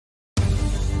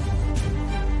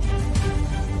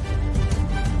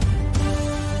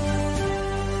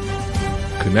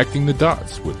Connecting the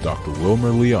Dots with Dr. Wilmer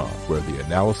Leon, where the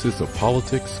analysis of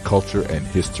politics, culture, and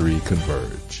history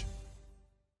converge.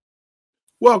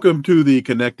 Welcome to the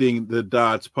Connecting the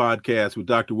Dots podcast with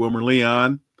Dr. Wilmer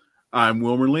Leon. I'm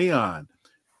Wilmer Leon.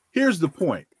 Here's the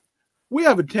point. We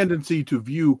have a tendency to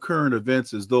view current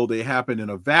events as though they happen in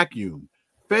a vacuum,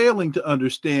 failing to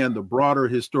understand the broader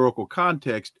historical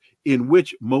context in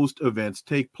which most events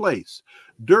take place.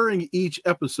 During each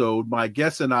episode, my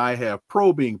guests and I have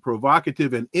probing,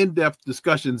 provocative, and in-depth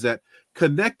discussions that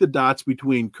connect the dots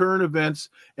between current events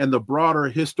and the broader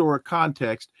historic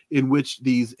context in which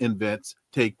these events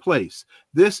take place.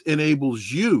 This enables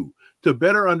you to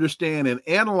better understand and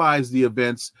analyze the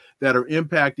events that are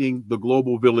impacting the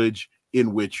global village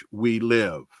in which we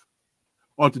live.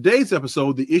 On today's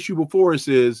episode, the issue before us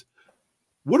is,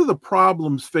 what are the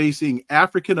problems facing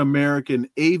African-American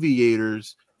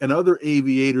aviators and other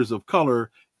aviators of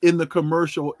color in the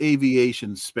commercial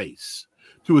aviation space?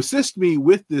 To assist me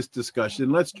with this discussion,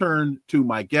 let's turn to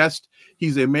my guest.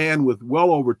 He's a man with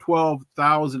well over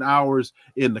 12,000 hours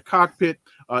in the cockpit,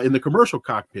 in the commercial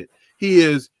cockpit. He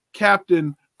is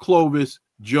Captain Clovis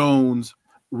Jones,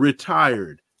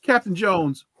 retired. Captain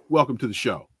Jones, welcome to the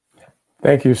show.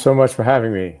 Thank you so much for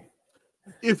having me.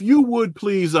 If you would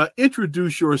please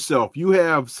introduce yourself. You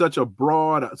have such a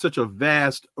broad, such a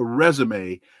vast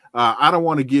resume. I don't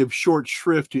want to give short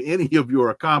shrift to any of your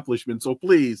accomplishments, so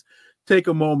please take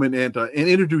a moment and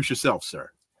introduce yourself, sir.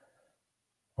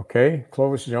 Okay,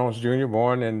 Clovis Jones Jr.,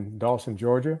 born in Dawson,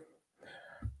 Georgia.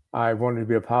 I wanted to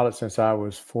be a pilot since I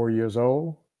was 4 years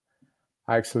old.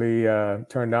 I actually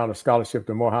turned down a scholarship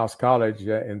to Morehouse College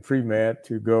in pre-med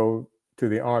to go to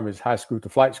the Army's high school to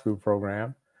flight school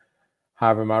program.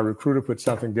 However, my recruiter put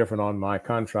something different on my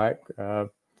contract.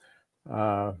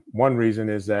 One reason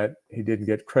is that he didn't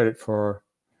get credit for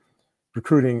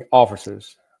recruiting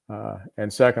officers.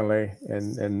 And secondly,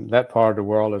 in that part of the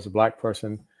world, as a Black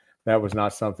person, that was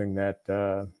not something that,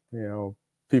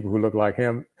 people who look like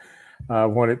him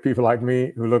wanted people like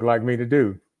me who look like me to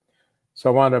do. So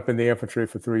I wound up in the infantry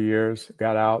for 3 years,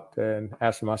 got out and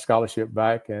asked for my scholarship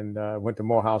back, and went to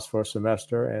Morehouse for a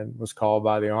semester and was called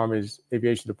by the Army's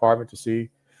aviation department to see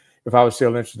if I was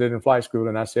still interested in flight school.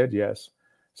 And I said yes.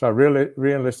 So I really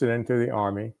re-enlisted into the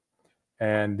Army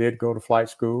and did go to flight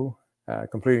school.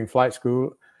 Completing flight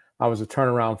school, I was a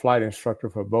turnaround flight instructor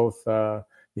for both the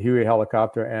Huey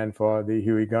helicopter and for the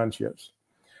Huey gunships.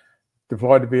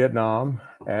 Deployed to Vietnam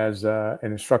as an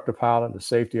instructor pilot, a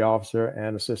safety officer,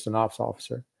 and assistant ops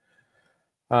officer.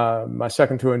 My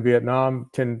second tour in Vietnam,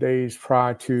 10 days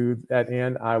prior to that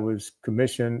end, I was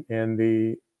commissioned in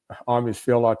the Army's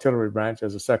Field Artillery Branch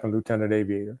as a second lieutenant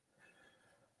aviator.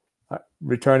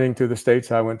 Returning to the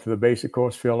States, I went to the basic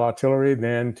course Field Artillery,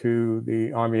 then to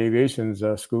the Army Aviation's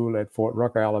school at Fort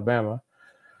Rucker, Alabama,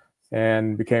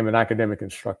 and became an academic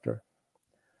instructor.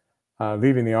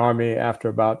 Leaving the Army after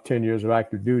about 10 years of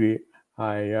active duty,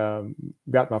 I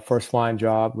got my first flying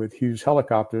job with Hughes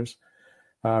Helicopters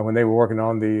when they were working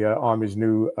on the Army's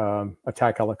new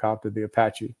attack helicopter, the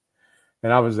Apache.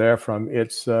 And I was there from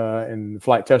its in the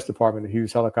flight test department of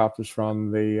Hughes Helicopters,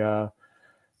 from the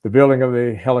building of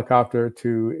the helicopter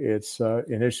to its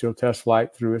initial test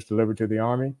flight through its delivery to the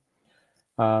Army.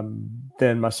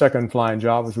 Then my second flying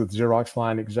job was with Xerox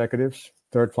Flying Executives.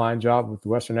 Third flying job with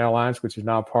Western Airlines, which is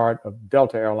now part of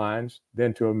Delta Airlines,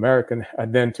 then to American,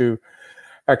 then to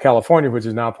Air California, which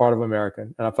is now part of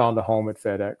American. And I found a home at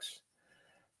FedEx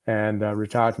and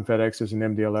retired from FedEx as an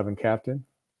MD-11 captain.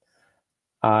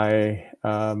 I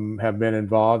have been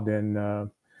involved in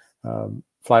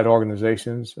flight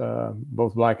organizations,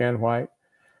 both Black and white,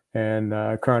 and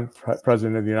current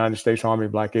president of the United States Army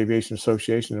Black Aviation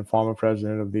Association and former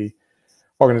president of the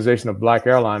Organization of Black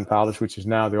Airline Pilots, which is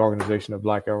now the Organization of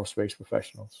Black Aerospace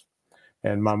Professionals.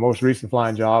 And my most recent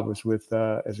flying job was with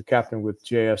as a captain with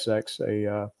JSX,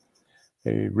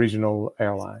 a regional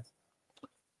airline.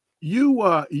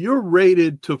 You're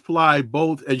rated to fly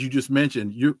both, as you just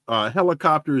mentioned,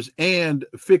 helicopters and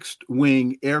fixed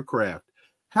wing aircraft.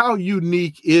 How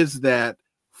unique is that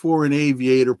for an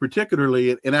aviator,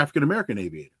 particularly an African-American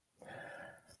aviator?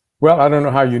 Well, I don't know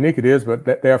how unique it is, but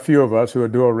there are few of us who are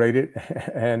dual rated,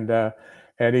 and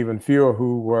even fewer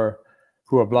who are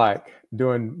Black.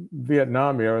 During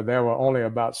Vietnam era, there were only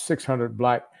about 600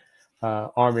 Black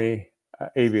Army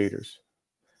aviators.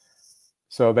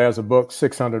 So there's a book,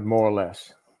 600 more or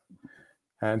less.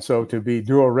 And so to be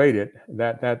dual rated,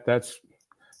 that's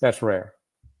rare.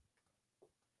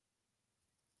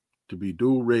 To be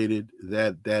dual rated,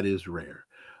 that is rare.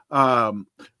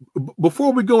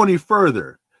 Before we go any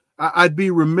further, I'd be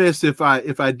remiss if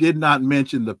I did not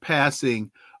mention the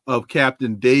passing of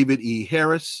Captain David E.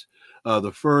 Harris.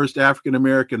 the first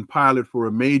African-American pilot for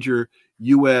a major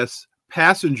U.S.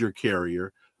 passenger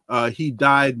carrier. He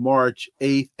died March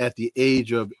 8th at the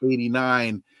age of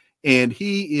 89. And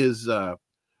he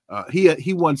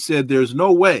once said, "There's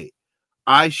no way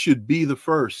I should be the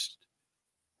first.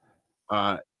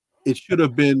 It should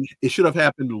have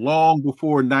happened long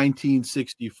before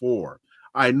 1964.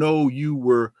 I know you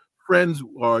were friends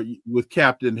with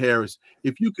Captain Harris.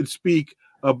 If you could speak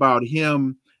about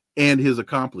him and his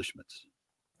accomplishments."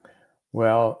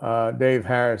 Well, Dave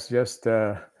Harris, just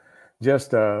a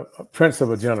prince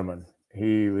of a gentleman.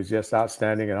 He was just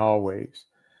outstanding in all ways.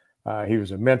 He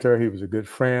was a mentor. He was a good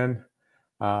friend.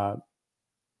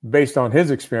 Based on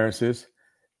his experiences,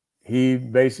 he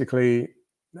basically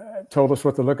told us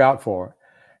what to look out for.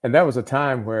 And that was a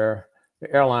time where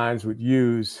the airlines would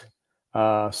use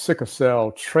sickle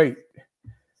cell trait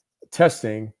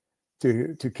testing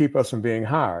to keep us from being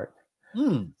hired.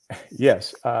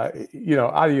 Yes.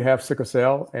 Either you have sickle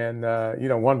cell and,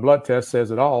 one blood test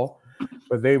says it all,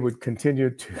 but they would continue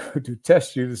to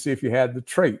test you to see if you had the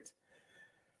trait.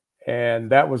 And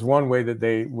that was one way that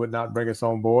they would not bring us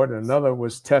on board. And another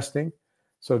was testing.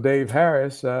 So Dave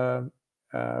Harris,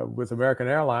 with American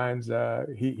Airlines,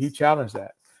 he challenged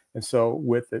that. And so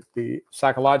with the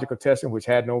psychological testing, which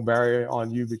had no barrier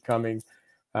on you becoming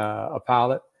a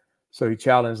pilot, so he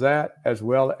challenged that, as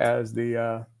well as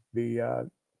the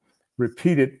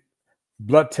repeated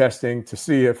blood testing to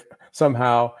see if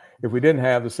somehow, if we didn't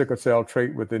have the sickle cell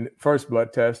trait with the first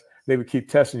blood test, they would keep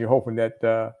testing you, hoping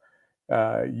that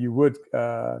you would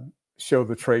show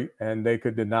the trait and they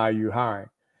could deny you hiring.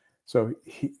 So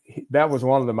that was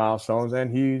one of the milestones,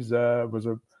 and he's was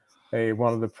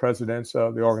one of the presidents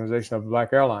of the Organization of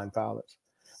Black Airline Pilots,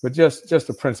 but just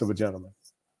a prince of a gentleman.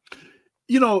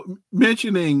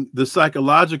 Mentioning the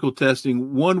psychological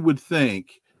testing, one would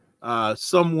think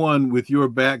someone with your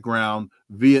background,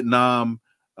 Vietnam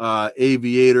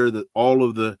aviator, all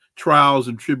of the trials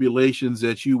and tribulations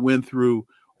that you went through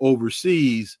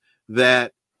overseas,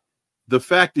 that the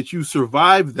fact that you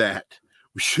survived that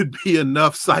should be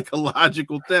enough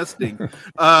psychological testing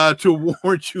to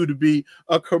warrant you to be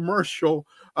a commercial.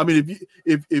 I mean,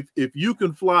 if you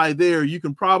can fly there, you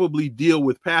can probably deal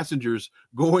with passengers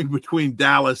going between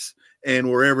Dallas and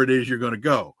wherever it is you're going to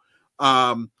go.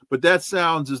 But that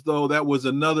sounds as though that was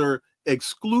another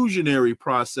exclusionary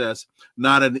process,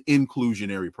 not an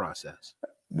inclusionary process.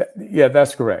 Yeah,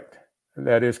 that's correct.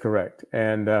 That is correct.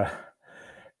 And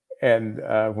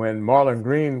when Marlon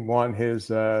Green won his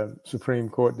Supreme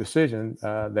Court decision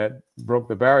that broke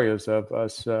the barriers of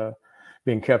us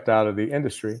being kept out of the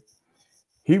industry,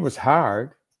 he was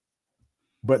hired,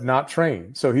 but not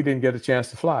trained. So he didn't get a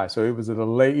chance to fly. So it was a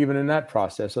delay even in that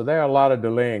process. So there are a lot of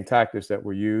delaying tactics that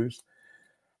were used.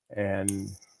 And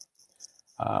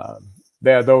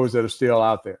there are those that are still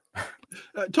out there.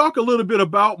 Talk a little bit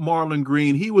about Marlon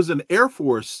Green. He was an Air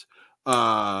Force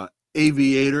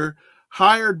aviator,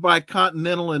 hired by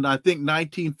Continental in, I think,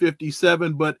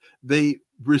 1957, but they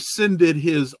rescinded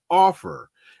his offer.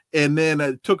 And then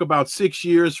it took about 6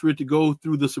 years for it to go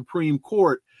through the Supreme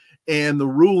Court, and the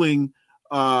ruling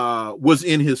was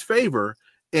in his favor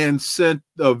and sent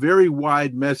a very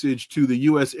wide message to the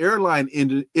U.S. airline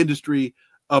industry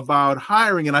about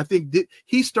hiring. And I think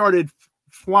he started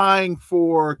flying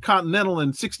for Continental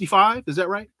in 65. Is that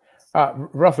right?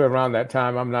 Roughly around that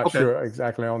time. I'm not sure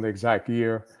exactly on the exact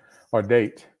year or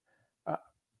date.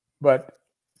 But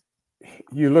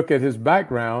you look at his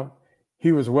background,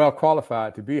 he was well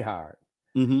qualified to be hired.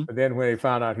 Mm-hmm. But then when they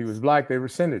found out he was Black, they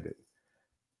rescinded it.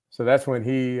 So that's when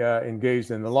he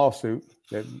engaged in the lawsuit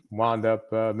that wound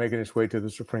up making its way to the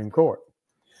Supreme Court.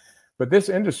 But this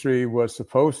industry was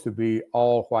supposed to be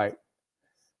all white.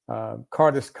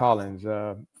 Cardis Collins,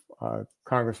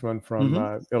 congressman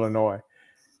from Illinois,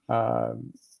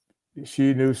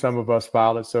 she knew some of us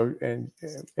pilots. So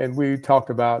and we talked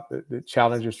about the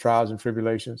challenges, trials, and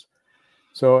tribulations.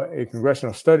 So a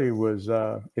congressional study was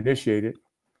initiated,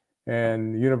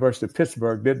 and the University of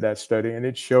Pittsburgh did that study, and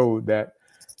it showed that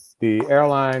the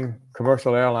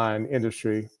commercial airline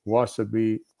industry was to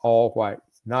be all white,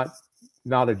 not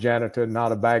a janitor,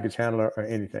 not a baggage handler or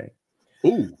anything.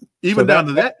 Ooh, even down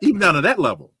to that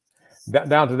level.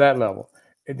 Down to that level.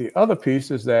 And the other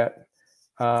piece is that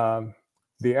the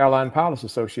Airline Pilots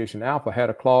Association, ALPA,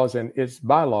 had a clause in its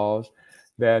bylaws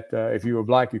that if you were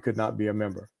Black, you could not be a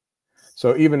member.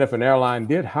 So even if an airline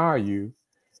did hire you,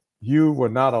 you were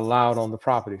not allowed on the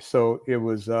property. So it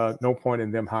was no point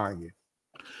in them hiring you.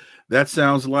 That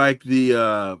sounds like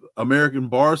the American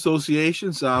Bar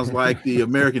Association, sounds like the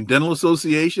American Dental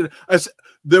Association.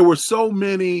 There were so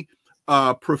many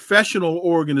professional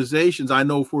organizations. I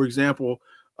know, for example,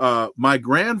 My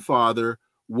grandfather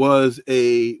was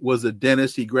a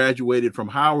dentist. He graduated from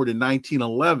Howard in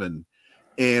 1911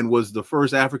 and was the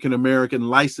first African-American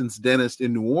licensed dentist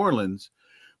in New Orleans.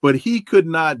 But he could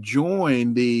not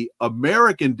join the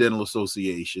American Dental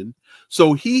Association.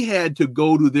 So he had to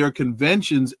go to their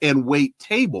conventions and wait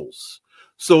tables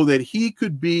so that he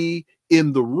could be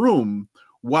in the room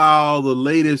while the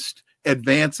latest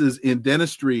advances in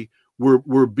dentistry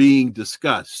were being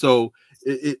discussed. So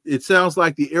it sounds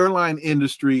like the airline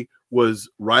industry was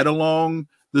right along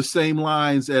the same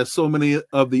lines as so many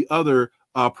of the other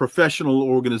professional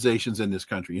organizations in this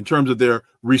country in terms of their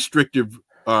restrictive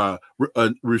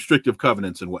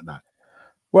covenants and whatnot.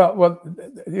 Well,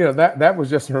 you know, that was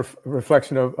just a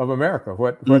reflection of America,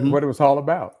 what it was all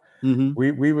about.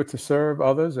 We were to serve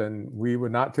others, and we were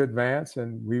not to advance,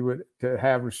 and we were to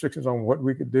have restrictions on what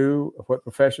we could do, what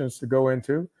professions to go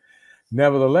into.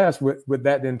 Nevertheless, with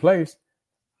that in place,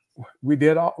 we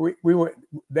did all we were.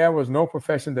 There was no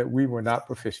profession that we were not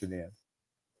proficient in.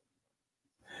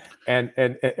 And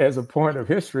as a point of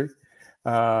history,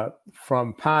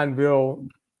 from Pineville,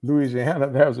 Louisiana,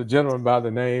 there was a gentleman by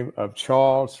the name of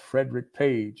Charles Frederick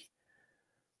Page,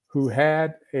 who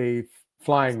had a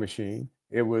flying machine.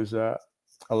 It was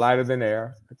lighter than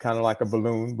air, kind of like a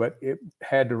balloon, but it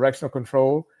had directional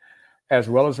control as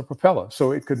well as a propeller.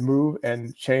 So it could move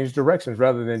and change directions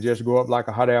rather than just go up like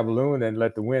a hot air balloon and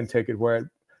let the wind take it where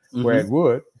it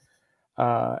would.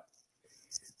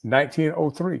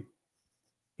 1903,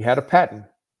 he had a patent.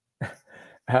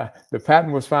 The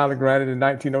patent was finally granted in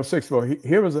 1906. Well,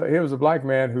 here was a black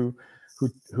man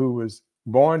who was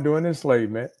born during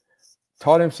enslavement,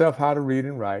 taught himself how to read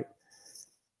and write,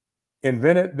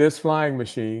 invented this flying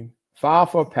machine,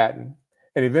 filed for a patent,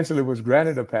 and eventually was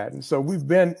granted a patent. So we've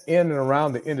been in and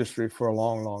around the industry for a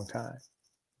long, long time.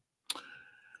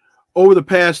 Over the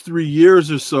past 3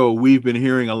 years or so, we've been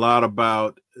hearing a lot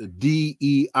about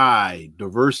DEI,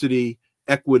 diversity,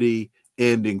 equity,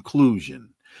 and inclusion.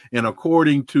 And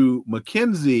according to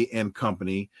McKinsey and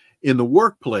Company, in the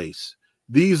workplace,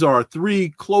 these are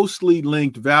three closely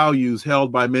linked values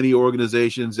held by many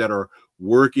organizations that are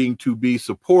working to be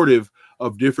supportive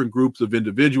of different groups of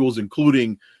individuals,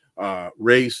 including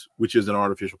race, which is an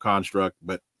artificial construct,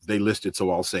 but they list it,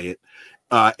 so I'll say it,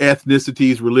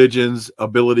 ethnicities, religions,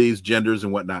 abilities, genders,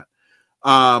 and whatnot.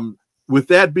 With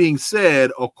that being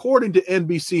said, according to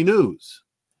NBC News,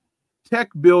 tech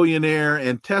billionaire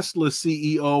and Tesla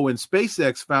CEO and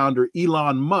SpaceX founder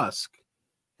Elon Musk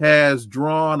has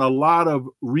drawn a lot of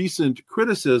recent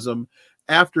criticism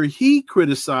after he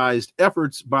criticized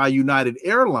efforts by United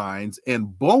Airlines and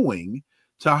Boeing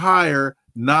to hire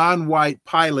non-white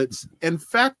pilots and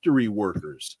factory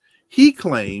workers. He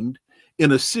claimed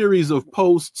in a series of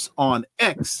posts on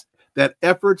X that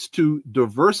efforts to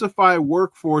diversify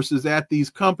workforces at these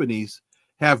companies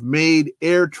have made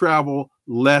air travel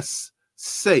less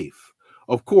safe.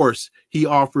 Of course, he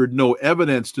offered no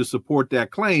evidence to support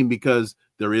that claim because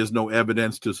there is no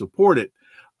evidence to support it.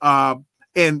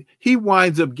 And he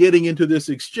winds up getting into this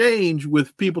exchange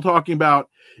with people talking about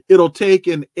it'll take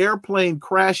an airplane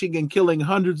crashing and killing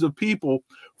hundreds of people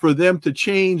for them to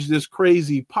change this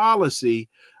crazy policy.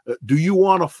 Do you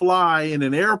want to fly in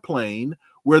an airplane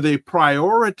where they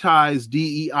prioritize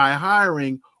DEI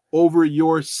hiring over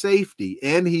your safety?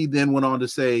 And he then went on to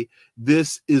say,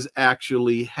 this is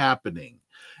actually happening.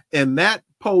 And that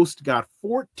post got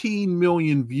 14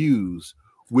 million views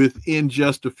within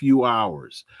just a few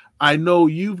hours. I know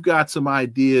you've got some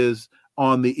ideas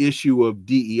on the issue of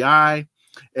DEI,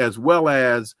 as well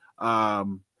as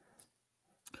some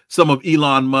of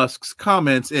Elon Musk's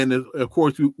comments. And of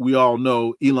course, we all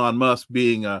know Elon Musk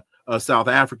being a South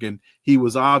African, he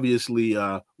was obviously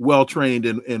well-trained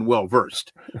and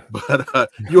well-versed. But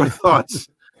your thoughts?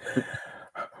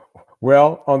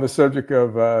 Well, on the subject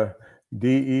of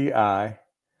DEI,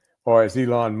 or as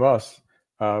Elon Musk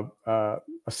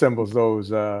assembles those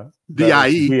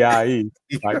DIE,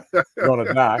 like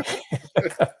gonna die.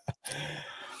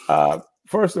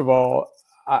 First of all,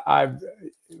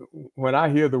 when I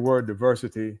hear the word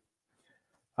diversity,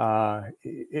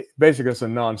 basically it's a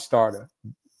non-starter.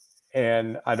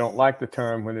 And I don't like the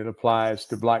term when it applies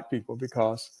to Black people,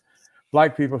 because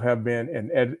Black people have been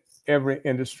in every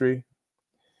industry.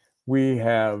 We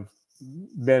have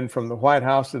been from the White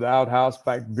House to the outhouse,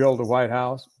 build the White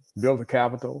House, build the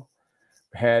Capitol,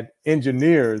 had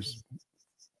engineers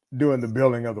doing the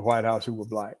building of the White House who were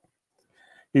Black,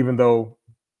 even though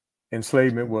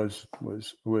enslavement was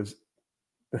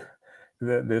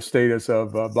the status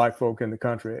of Black folk in the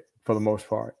country for the most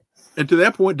part. And to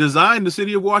that point, designed the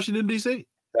city of Washington, D.C.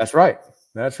 That's right.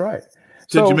 That's right.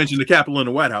 Since you mentioned the Capitol and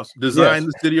the White House, designed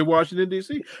yes. the city of Washington,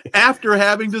 D.C., after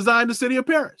having designed the city of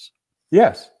Paris.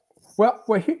 Yes. Well,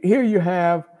 here you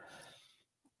have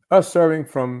us serving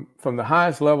from the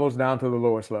highest levels down to the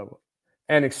lowest level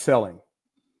and excelling.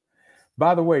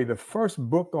 By the way, the first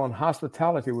book on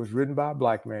hospitality was written by a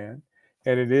Black man,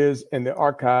 and it is in the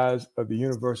archives of the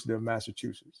University of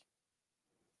Massachusetts.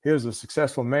 Here's a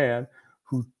successful man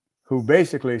who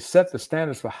basically set the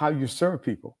standards for how you serve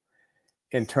people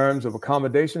in terms of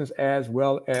accommodations as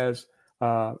well as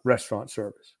restaurant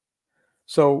service.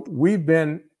 So we've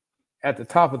been at the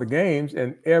top of the games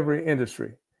in every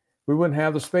industry. We wouldn't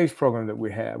have the space program that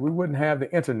we have. We wouldn't have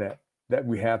the internet that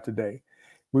we have today.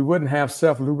 We wouldn't have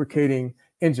self-lubricating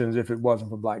engines if it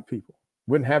wasn't for Black people.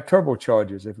 Wouldn't have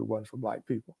turbochargers if it wasn't for Black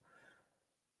people.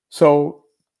 So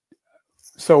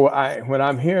when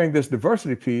I'm hearing this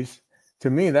diversity piece, to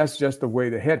me, that's just the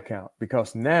way to head count,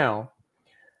 because now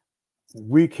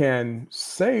we can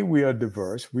say we are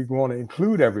diverse. We want to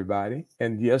include everybody.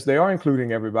 And yes, they are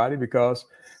including everybody, because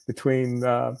between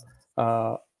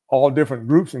all different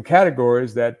groups and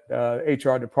categories that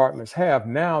HR departments have,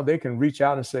 now they can reach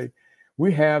out and say,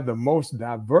 we have the most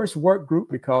diverse work group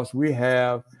because we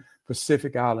have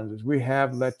Pacific Islanders, we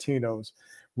have Latinos,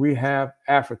 we have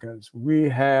Africans, we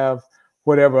have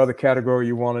whatever other category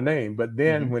you want to name. But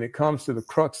then when it comes to the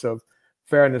crux of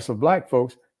fairness of Black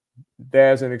folks,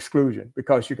 there's an exclusion,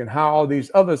 because you can hire all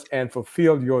these others and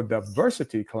fulfill your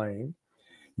diversity claim,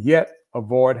 yet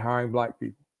avoid hiring Black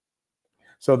people.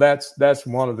 So that's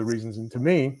one of the reasons. And to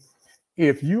me,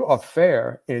 if you are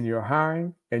fair in your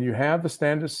hiring and you have the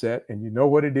standards set and you know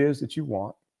what it is that you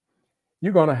want,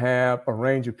 you're going to have a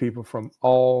range of people from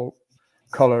all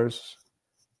colors,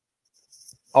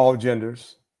 all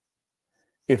genders,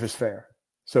 if it's fair.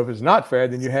 So if it's not fair,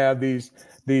 then you have these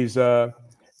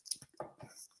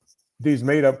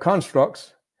made up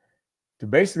constructs to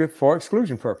basically for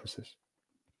exclusion purposes.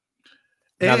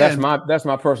 Now that's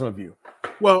my personal view.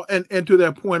 Well, and to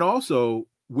that point also,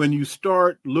 when you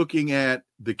start looking at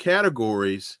the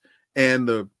categories and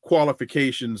the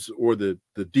qualifications or the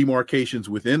demarcations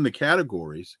within the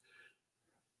categories,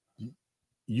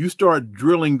 you start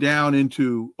drilling down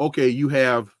into, okay, you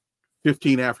have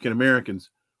 15 African Americans.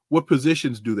 What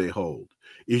positions do they hold?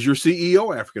 Is your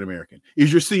CEO African American?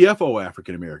 Is your CFO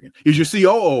African American? Is your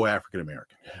COO African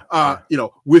American?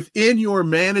 Within your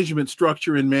management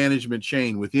structure and management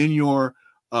chain, within your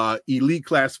elite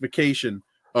classification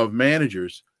of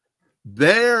managers,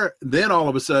 then all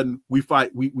of a sudden we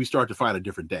start to fight a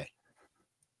different day.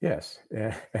 Yes.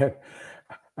 Yeah.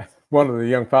 One of the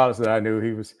young pilots that I knew,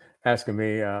 he was asking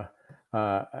me, I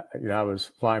was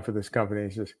flying for this company.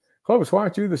 He says, Clovis, why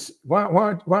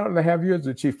don't they have you as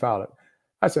the chief pilot?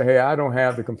 I said, hey, I don't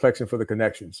have the complexion for the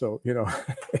connection. So,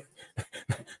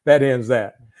 that ends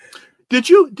that. Did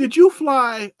you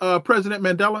fly President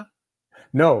Mandela?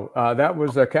 No, that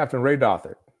was Captain Ray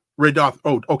Dothert. Ray Dothert.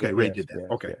 Oh, okay. Yes, Ray did that.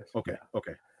 Yes,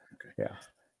 Okay. Yeah.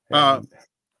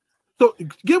 So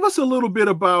give us a little bit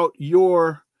about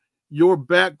your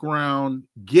background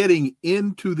getting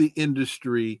into the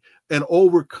industry and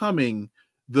overcoming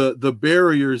the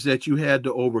barriers that you had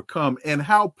to overcome, and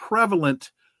how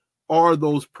prevalent are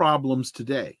those problems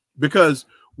today? Because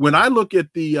when I look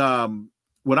at the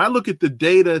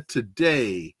data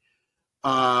today,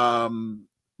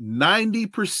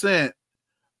 90%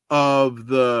 of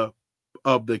the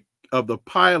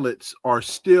pilots are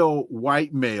still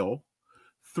white male,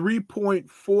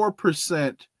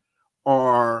 3.4%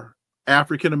 are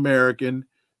African American,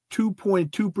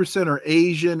 2.2% are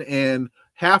Asian, and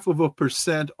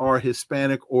 0.5% are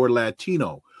Hispanic or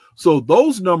Latino. So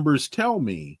those numbers tell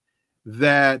me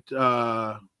that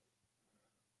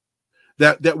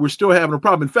that we're still having a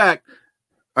problem. In fact,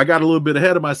 I got a little bit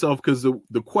ahead of myself, because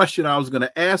the question I was going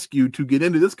to ask you to get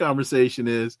into this conversation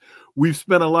is, we've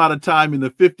spent a lot of time in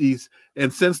the 50s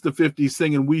and since the 50s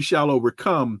singing "We Shall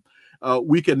Overcome."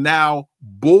 We can now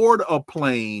board a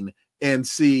plane and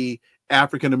see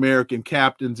African-American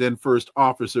captains and first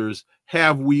officers.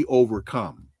 Have we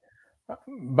overcome?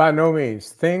 By no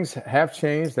means. Things have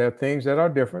changed. There are things that are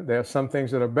different. There are some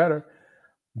things that are better,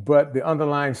 but the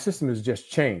underlying system has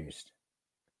just changed.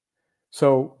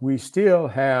 So we still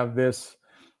have this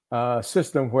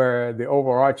system where the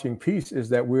overarching piece is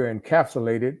that we're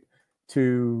encapsulated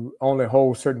to only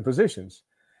hold certain positions.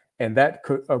 And that,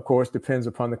 of course, depends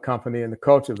upon the company and the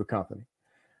culture of the company.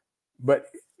 But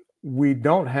we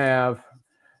don't have,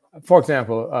 for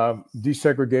example,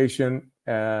 desegregation.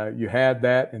 You had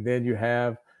that, and then you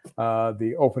have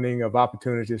the opening of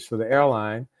opportunities for the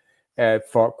airline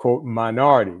for, quote,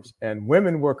 minorities. And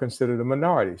women were considered a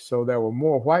minority. So there were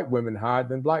more white women hired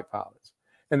than Black pilots.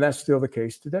 And that's still the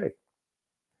case today.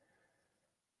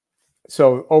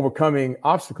 So overcoming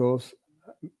obstacles,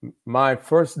 my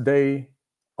first day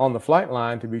on the flight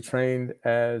line to be trained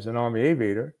as an Army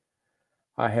aviator,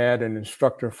 I had an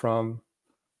instructor from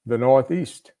the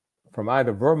Northeast, from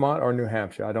either Vermont or New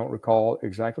Hampshire. I don't recall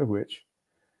exactly which.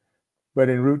 But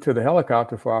en route to the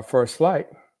helicopter for our first flight,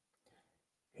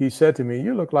 he said to me,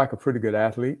 "You look like a pretty good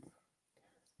athlete.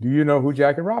 Do you know who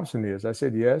Jackie Robinson is?" I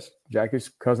said, "Yes. Jackie's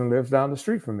cousin lives down the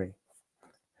street from me."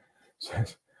 He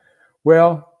says,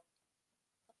 "Well,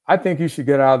 I think you should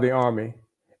get out of the Army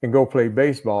and go play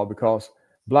baseball because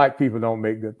Black people don't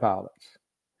make good pilots."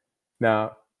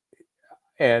 Now,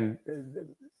 and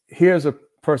here's a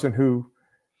person who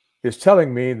is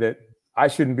telling me that I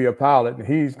shouldn't be a pilot and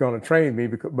he's going to train me,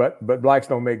 because, but Blacks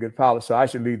don't make good pilots, so I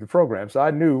should lead the program. So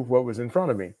I knew what was in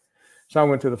front of me. So I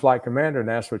went to the flight commander and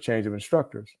asked for a change of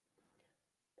instructors.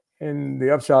 And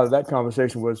the upshot of that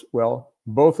conversation was, well,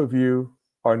 both of you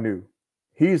are new.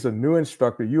 He's a new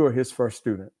instructor. You are his first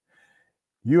student.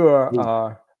 You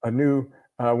are a new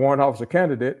warrant officer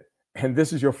candidate, and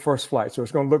this is your first flight. So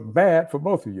it's going to look bad for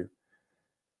both of you.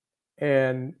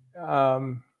 And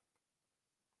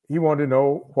he wanted to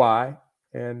know why.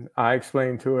 And I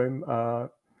explained to him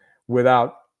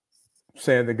without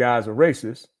saying the guys are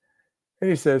racist. And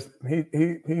he says,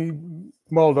 he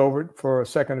mulled over it for a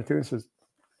second or two and says,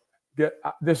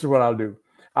 this is what I'll do.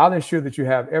 I'll ensure that you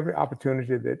have every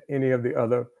opportunity that any of the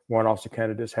other warrant officer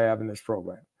candidates have in this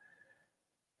program.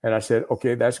 And I said,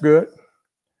 okay, that's good.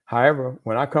 However,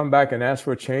 when I come back and ask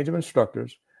for a change of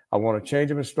instructors, I want a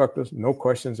change of instructors, no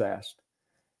questions asked.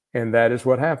 And that is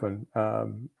what happened.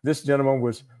 This gentleman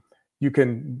was, you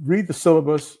can read the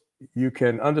syllabus, you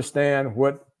can understand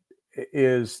what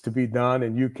is to be done,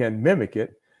 and you can mimic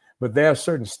it, but there are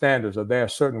certain standards, or there are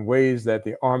certain ways that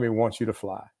the Army wants you to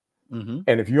fly. Mm-hmm.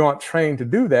 And if you aren't trained to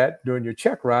do that during your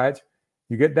check rides,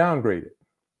 you get downgraded.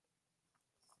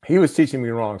 He was teaching me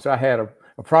wrong. So I had a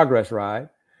progress ride.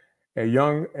 A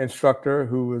young instructor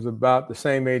who was about the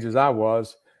same age as I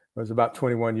was about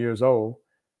 21 years old.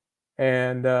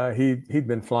 And he'd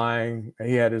been flying.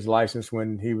 He had his license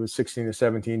when he was 16 or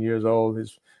 17 years old. He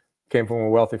came from a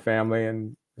wealthy family,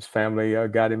 and his family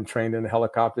got him trained in a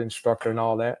helicopter instructor and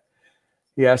all that.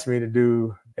 He asked me to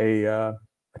do a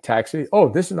taxi. Oh,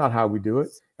 this is not how we do it.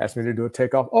 Asked me to do a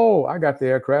takeoff. Oh, I got the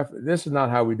aircraft. This is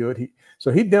not how we do it.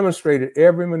 So he demonstrated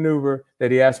every maneuver that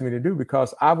he asked me to do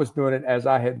because I was doing it as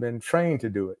I had been trained to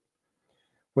do it.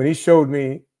 When he showed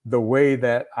me the way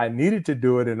that I needed to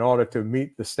do it in order to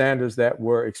meet the standards that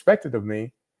were expected of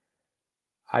me,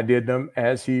 I did them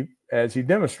as he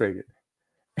demonstrated.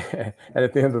 And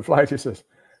at the end of the flight, he says,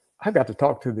 I've got to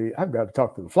talk to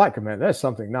the flight commander. That's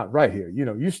something not right here. You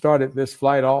know, you started this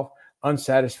flight off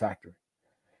unsatisfactory.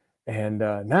 And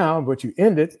now, but you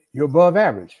ended, you're above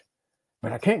average.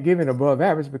 But I can't give you an above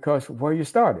average because of where you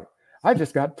started. I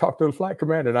just got to talk to the flight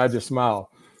commander, and I just smiled.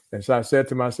 And so I said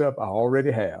to myself, I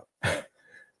already have.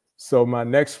 So my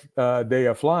next day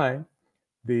of flying,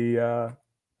 the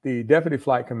deputy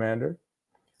flight commander,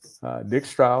 Dick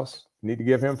Strauss, need to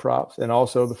give him props, and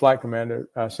also the flight commander,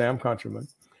 Sam Countryman.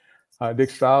 Dick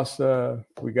Strauss,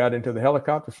 we got into the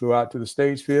helicopter, flew out to the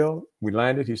stage field. We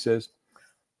landed. He says,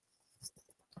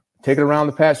 take it around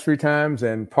the patch 3 times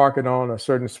and park it on a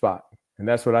certain spot. And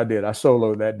that's what I did. I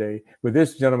soloed that day with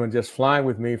this gentleman just flying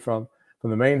with me from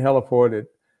the main heliport at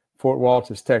Fort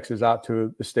Walters, Texas, out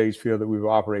to the stage field that we were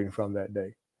operating from that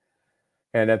day.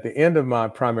 And at the end of my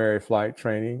primary flight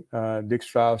training, Dick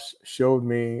Strauss showed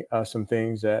me some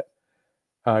things that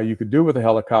you could do with a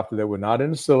helicopter that were not in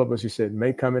the syllabus. He said,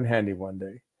 may come in handy one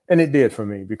day. And it did for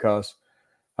me because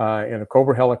in a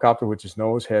Cobra helicopter, which is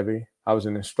nose heavy, I was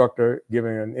an instructor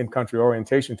giving an in-country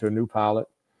orientation to a new pilot.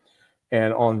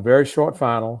 And on very short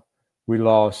final, we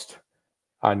lost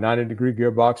our 90-degree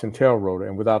gearbox and tail rotor.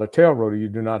 And without a tail rotor, you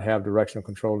do not have directional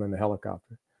control in the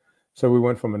helicopter. So we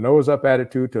went from a nose-up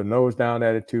attitude to a nose-down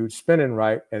attitude, spinning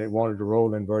right, and it wanted to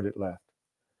roll inverted left.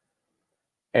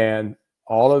 And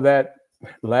all of that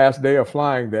last day of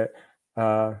flying that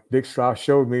Dick Strauss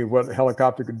showed me what a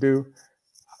helicopter could do,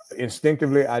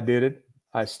 instinctively, I did it.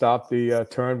 I stopped the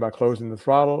turn by closing the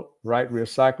throttle, right rear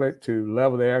cyclic to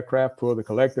level the aircraft, pull the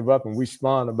collective up, and we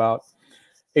spun about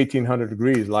 1,800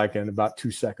 degrees, like in about 2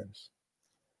 seconds.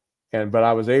 But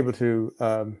I was able to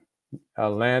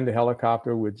land the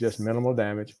helicopter with just minimal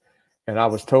damage. And I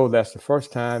was told that's the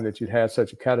first time that you'd had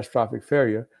such a catastrophic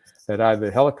failure that either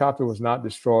the helicopter was not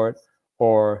destroyed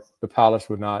or the pilots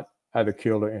were not either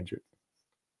killed or injured.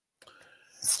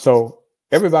 So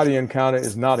everybody you encounter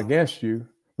is not against you,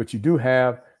 but you do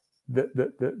have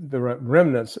the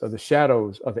remnants of the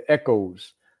shadows of the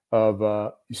echoes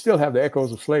you still have the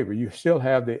echoes of slavery. You still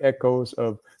have the echoes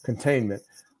of containment,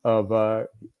 of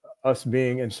us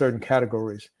being in certain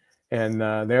categories. And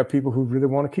there are people who really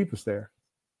want to keep us there,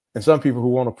 and some people who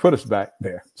want to put us back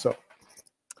there. So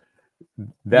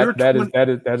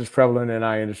that is prevalent in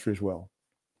our industry as well.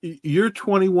 You're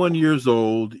 21 years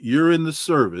old. You're in the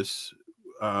service,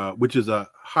 which is a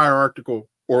hierarchical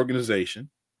organization,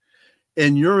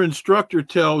 and your instructor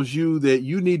tells you that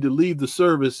you need to leave the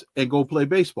service and go play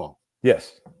baseball.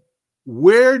 Yes.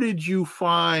 Where did you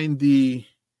find the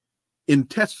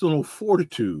intestinal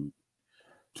fortitude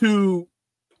to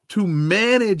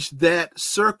manage that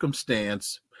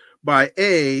circumstance by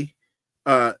A,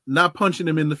 not punching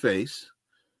him in the face,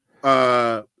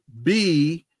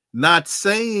 B, not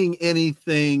saying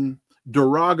anything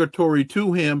derogatory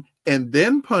to him and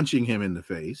then punching him in the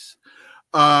face?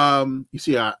 You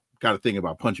see, I got to think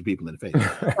about punching people in the face.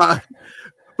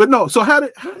 But no, so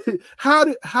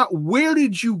where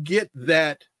did you get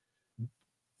that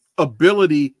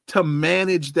ability to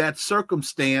manage that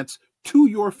circumstance to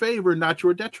your favor, not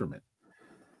your detriment?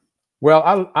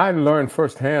 Well, I learned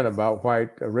firsthand about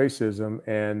white racism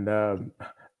and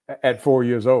at 4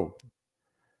 years old.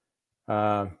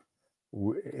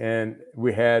 And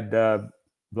we had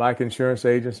black insurance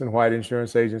agents and white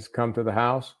insurance agents come to the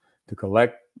house to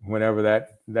collect whenever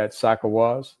that cycle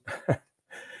was.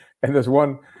 And there's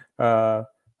one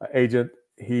agent,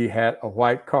 he had a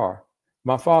white car.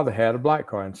 My father had a black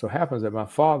car. And so happens that my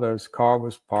father's car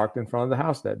was parked in front of the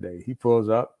house that day. He pulls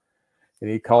up and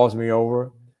he calls me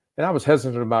over. And I was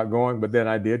hesitant about going, but then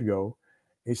I did go.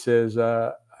 He says,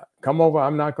 come over.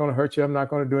 I'm not going to hurt you. I'm not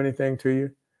going to do anything to you.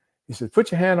 He said,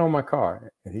 put your hand on my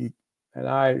car. And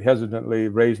I hesitantly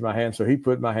raised my hand. So he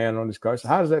put my hand on his car. I said,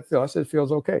 how does that feel? I said, it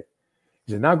feels okay.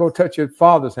 He said, now go touch your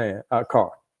father's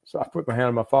car. So I put my hand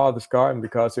on my father's car, and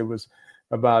because it was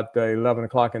about 11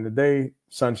 o'clock in the day,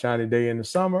 sunshiny day in the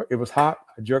summer, it was hot,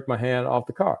 I jerked my hand off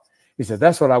the car. He said,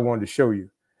 that's what I wanted to show you.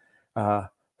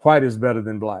 White is better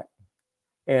than black.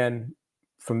 And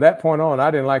from that point on,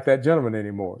 I didn't like that gentleman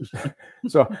anymore.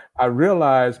 So I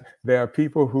realized there are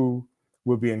people who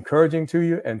will be encouraging to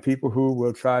you and people who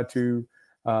will try to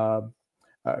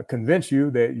convince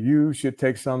you that you should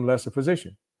take some lesser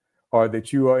position or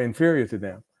that you are inferior to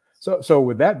them. So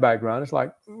with that background, it's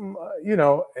like, and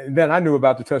then I knew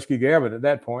about the Tuskegee Airmen at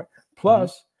that point.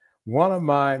 Plus, one of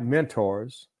my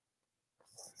mentors,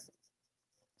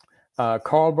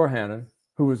 Carl Bohannon,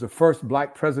 who was the first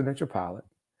black presidential pilot,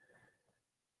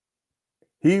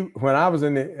 when I was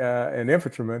an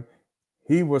infantryman,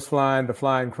 he was flying the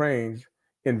flying cranes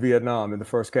in Vietnam in the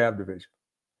 1st Cav Division.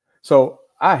 So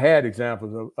I had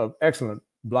examples of excellent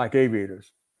black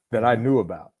aviators that I knew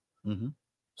about.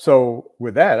 So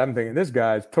with that, I'm thinking this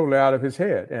guy's totally out of his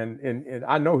head, and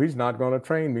I know he's not going to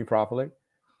train me properly.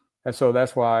 And so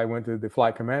that's why I went to the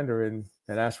flight commander and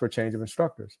asked for a change of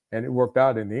instructors, and it worked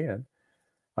out in the end.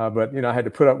 But I had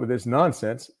to put up with this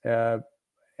nonsense, and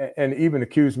even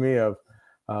accused me of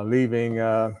leaving,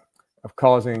 of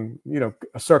causing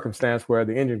a circumstance where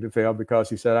the engine could fail because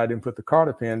he said I didn't put the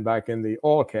carter pin back in the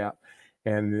oil cap,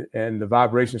 and the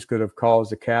vibrations could have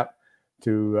caused the cap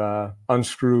to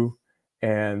unscrew.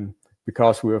 And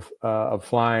because we were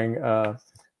flying,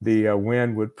 the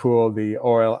wind would pull the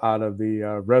oil out of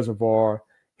the reservoir,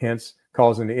 hence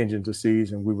causing the engine to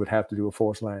seize, and we would have to do a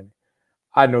forced landing.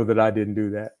 I know that I didn't do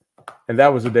that. And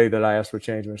that was the day that I asked for a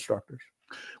change of instructors.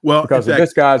 Well, because if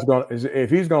this guy's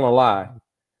if he's going to lie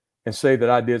and say that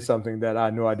I did something that I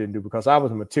know I didn't do, because I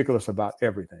was meticulous about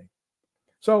everything.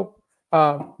 So,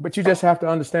 but you just have to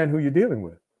understand who you're dealing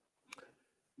with.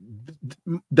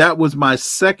 That was my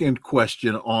second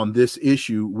question on this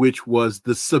issue, which was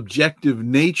the subjective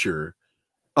nature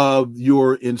of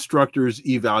your instructor's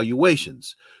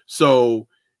evaluations. So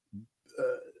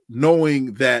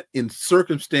knowing that in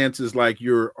circumstances like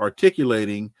you're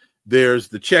articulating, there's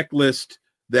the checklist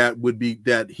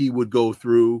that he would go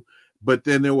through, but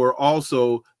then there were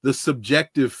also the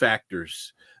subjective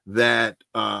factors that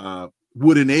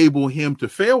would enable him to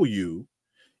fail you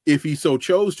if he so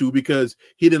chose to, because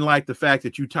he didn't like the fact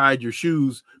that you tied your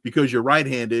shoes because you're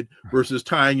right-handed versus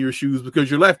tying your shoes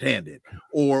because you're left-handed,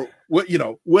 or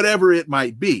whatever it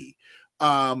might be.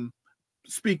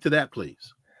 Speak to that,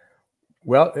 please.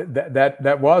 Well,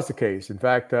 that was the case. In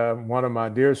fact, one of my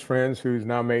dearest friends who's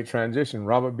now made transition,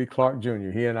 Robert B. Clark Jr.,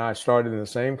 he and I started in the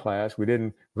same class. We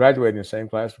didn't graduate in the same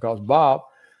class because Bob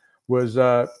was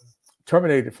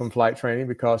terminated from flight training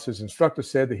because his instructor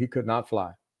said that he could not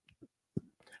fly.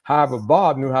 However,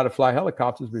 Bob knew how to fly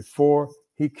helicopters before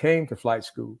he came to flight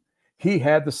school. He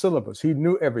had the syllabus. He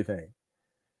knew everything.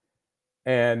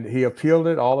 And he appealed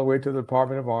it all the way to the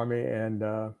Department of Army, and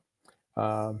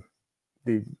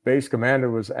the base commander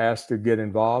was asked to get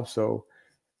involved. So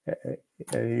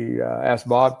he asked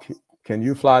Bob, can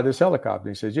you fly this helicopter?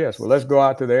 He says, yes. Well, let's go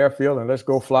out to the airfield and let's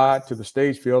go fly it to the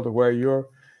stage field of where your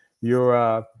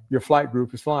flight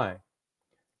group is flying.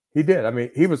 He did. I mean,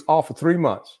 he was off for 3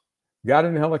 months, got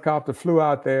in the helicopter, flew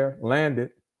out there,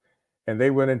 landed, and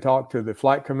they went and talked to the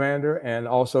flight commander and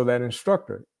also that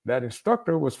instructor. That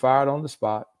instructor was fired on the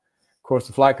spot. Of course,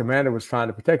 the flight commander was trying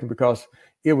to protect him because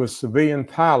it was civilian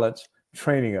pilots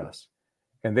training us.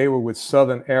 And they were with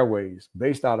Southern Airways,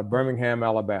 based out of Birmingham,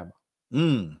 Alabama.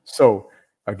 So,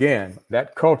 again,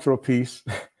 that cultural piece.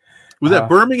 Was that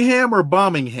Birmingham or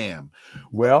Bombingham?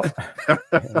 Well,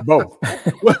 both.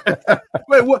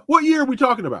 Wait, what year are we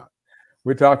talking about?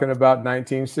 We're talking about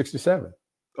 1967.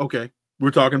 Okay.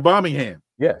 We're talking Bombingham.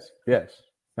 Yes.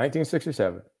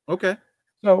 1967. Okay.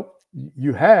 So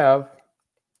you have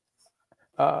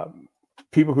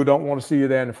people who don't want to see you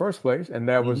there in the first place. And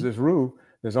there was this rule.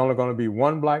 There's only going to be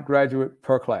one black graduate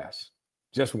per class,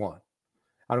 just one.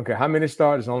 I don't care how many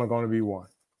start, there's only going to be one.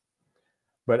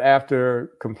 But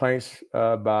after complaints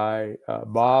by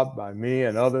Bob, by me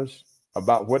and others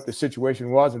about what the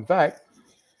situation was, in fact,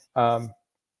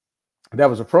 there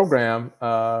was a program,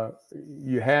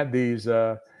 you had these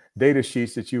data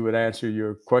sheets that you would answer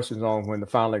your questions on when the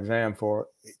final exam for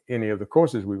any of the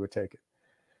courses we were taking.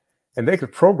 And they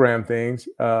could program things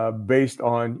based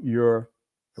on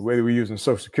the way they were using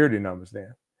Social Security numbers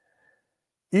then.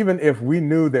 Even if we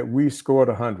knew that we scored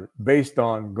 100 based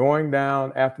on going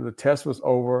down after the test was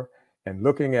over and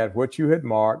looking at what you had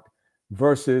marked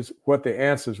versus what the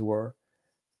answers were,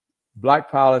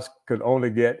 black pilots could only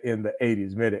get in the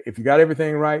 80s, mid. If you got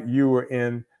everything right, you were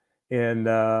in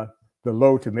the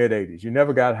low to mid 80s. You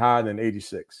never got higher than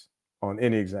 86 on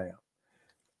any exam.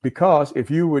 Because if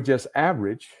you were just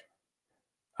average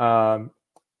going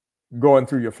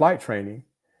through your flight training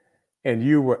and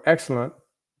you were excellent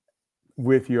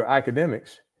with your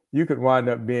academics, you could wind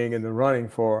up being in the running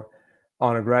for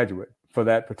honor graduate for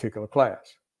that particular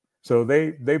class. So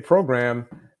they programmed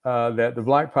that the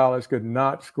black pilots could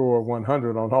not score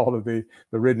 100 on all of the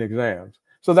written exams.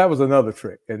 So that was another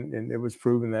trick, and it was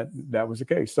proven that that was the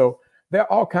case. So there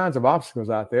are all kinds of obstacles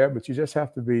out there, but you just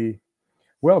have to be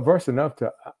well versed enough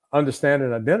to understand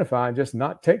and identify and just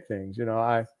not take things. You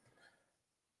know,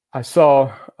 I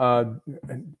saw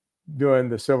during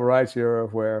the civil rights era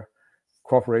where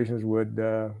corporations would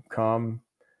come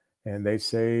and they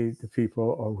say to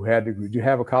people who had degrees, do you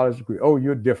have a college degree? Oh,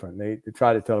 you're different. They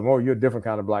try to tell them, oh, you're a different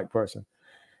kind of black person.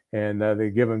 And they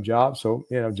give them jobs. So,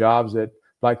 you know, jobs that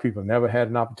black people never had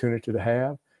an opportunity to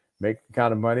have, make the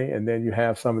kind of money. And then you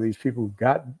have some of these people who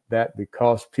got that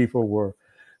because people were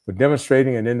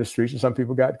demonstrating and in the streets, and some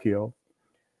people got killed.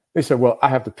 They said, well, I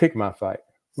have to pick my fight.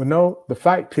 Well, no, the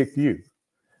fight picked you.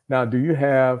 Now, do you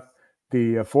have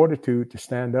the fortitude to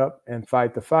stand up and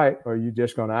fight the fight, or are you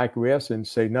just going to acquiesce and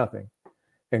say nothing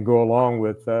and go along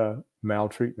with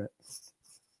maltreatment?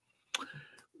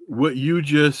 What you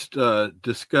just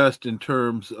discussed in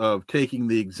terms of taking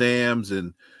the exams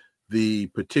and the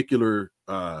particular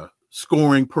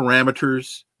scoring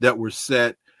parameters that were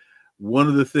set, one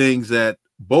of the things that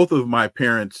both of my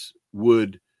parents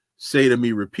would say to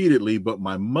me repeatedly, but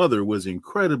my mother was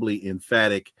incredibly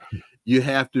emphatic. You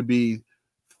have to be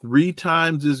 3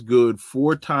 times as good,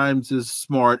 4 times as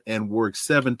smart, and work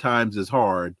 7 times as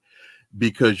hard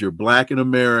because you're black in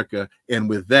America. And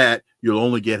with that, you'll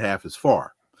only get half as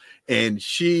far. And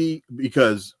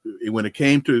because when it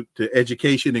came to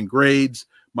education and grades,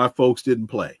 my folks didn't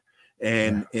play.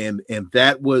 And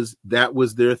that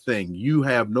was their thing. You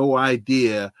have no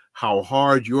idea how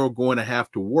hard you're going to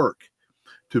have to work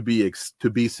to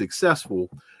be successful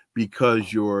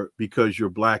because you're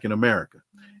black in America.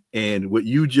 And what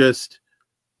you just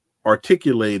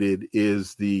articulated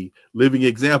is the living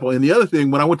example. And the other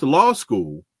thing, when I went to law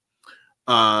school,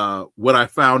 what I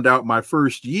found out my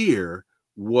first year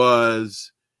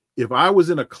was if I was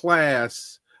in a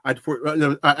class,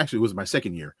 actually it was my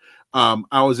second year.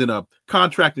 I was in a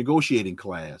contract negotiating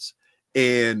class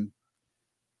and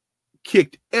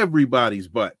kicked everybody's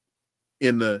butt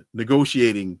in the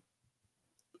negotiating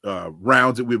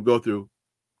rounds that we would go through.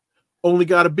 Only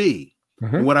got a B.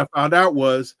 And what I found out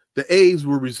was the A's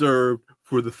were reserved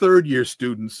for the third-year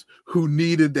students who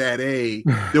needed that A.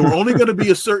 There were only going to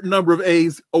be a certain number of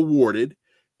A's awarded,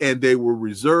 and they were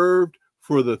reserved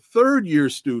for the third-year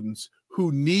students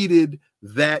who needed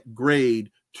that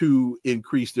grade to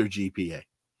increase their GPA.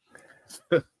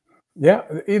 Yeah,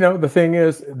 you know, the thing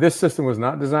is, this system was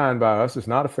not designed by us. It's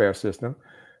not a fair system.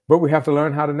 but we have to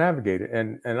learn how to navigate it.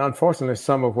 And unfortunately,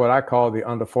 some of what I call the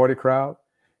under 40 crowd,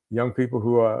 young people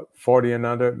who are 40 and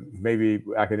under, maybe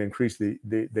I could increase the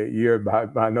year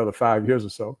by another 5 years or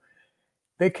so.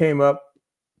 They came up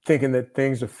thinking that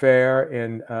things are fair,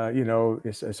 and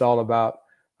it's all about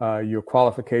your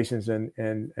qualifications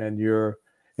and your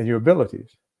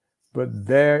abilities. But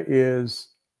there is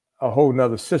a whole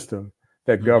nother system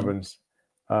that governs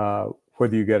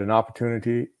whether you get an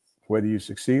opportunity, whether you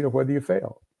succeed, or whether you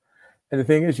fail. And the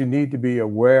thing is, you need to be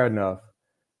aware enough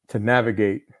to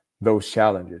navigate those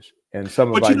challenges. And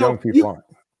some of our young people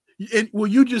aren't. Well,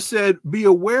 you just said be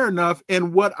aware enough.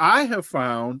 And what I have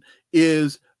found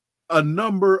is a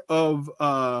number of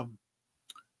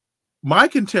my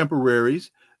contemporaries,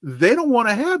 they don't want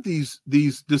to have these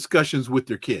discussions with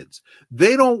their kids.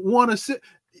 They don't want to sit.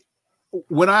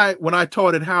 When I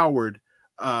taught at Howard,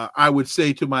 I would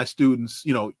say to my students,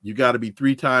 you got to be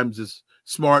 3 times as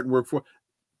smart and work for.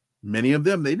 Many of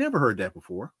them, they never heard that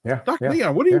before. Yeah, Dr.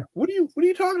 Leon, what are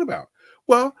you talking about?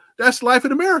 Well, that's life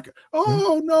in America.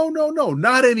 Oh, no,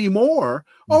 not anymore.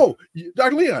 Oh,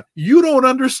 Dr. Leon, you don't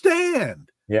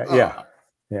understand. Yeah.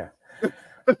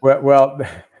 Well,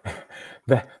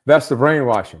 that's the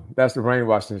brainwashing. That's the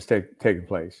brainwashing that's taking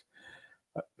place.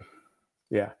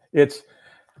 It's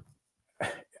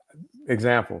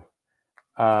example.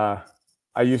 I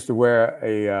used to wear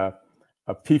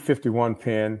a P-51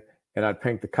 pin, and I'd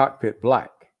paint the cockpit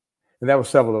black. And there were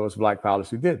several of us black pilots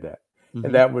who did that.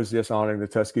 And that was just honoring the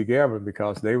Tuskegee Airmen,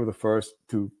 because they were the first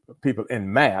people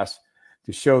en masse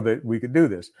to show that we could do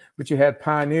this. But you had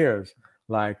pioneers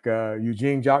like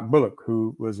Eugene Jock Bullock,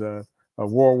 who was a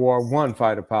World War I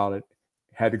fighter pilot,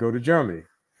 had to go to Germany.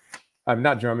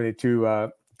 Not Germany,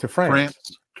 to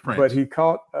France. But he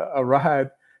caught a ride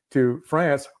to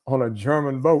France on a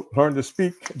German boat, learned to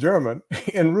speak German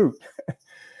en route.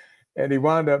 And he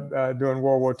wound up during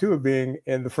World War II being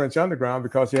in the French underground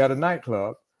because he had a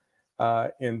nightclub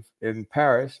in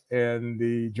Paris, and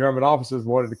the German officers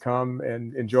wanted to come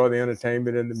and enjoy the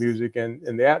entertainment and the music and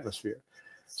the atmosphere.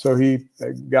 So he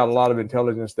got a lot of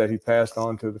intelligence that he passed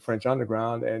on to the French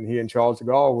underground, and he and Charles de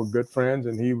Gaulle were good friends,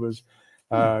 and he was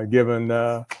given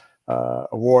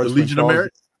awards. The Legion of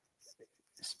Merit?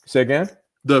 Say again?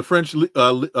 The French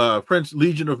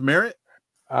Legion of Merit?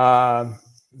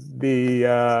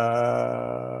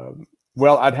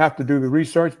 Well, I'd have to do the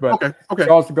research, but okay.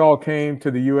 Charles de Gaulle came to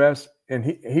the U.S. and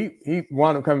he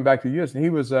wound up coming back to the U.S. and he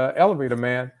was an elevator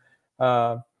man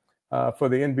for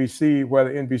the NBC, where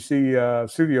the NBC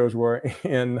studios were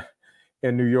in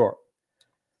New York.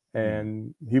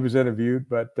 And he was interviewed,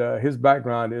 but his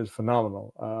background is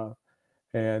phenomenal.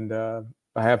 And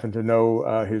I happen to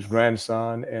know his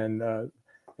grandson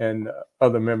and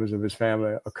other members of his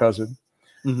family, a cousin.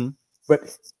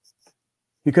 But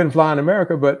he couldn't fly in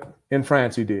America, but in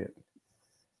France he did.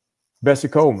 Bessie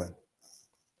Coleman.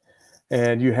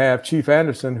 And you have Chief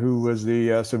Anderson, who was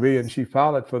the civilian chief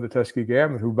pilot for the Tuskegee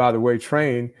Airmen, who, by the way,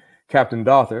 trained Captain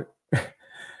Dothert.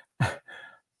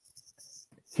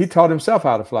 He taught himself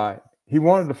how to fly. He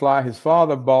wanted to fly. His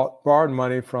father borrowed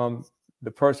money from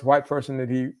the white person that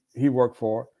he worked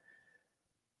for,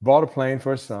 bought a plane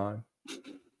for his son.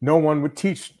 No one would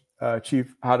teach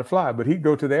Chief how to fly, but he'd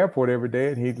go to the airport every day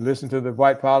and he'd listen to the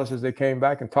white pilots as they came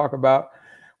back and talk about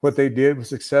what they did was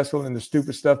successful and the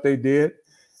stupid stuff they did.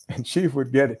 And Chief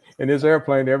would get in his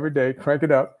airplane every day, crank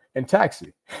it up, and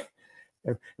taxi.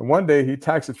 And one day he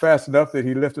taxied fast enough that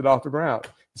he lifted off the ground.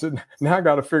 He said, now I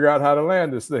got to figure out how to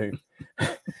land this thing.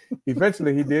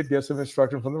 Eventually, he did get some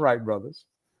instruction from the Wright brothers.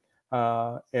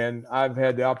 And I've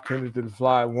had the opportunity to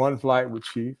fly one flight with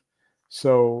Chief.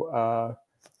 So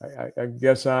I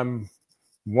guess I'm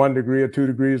 1 degree or 2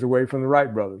 degrees away from the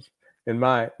Wright brothers in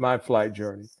my flight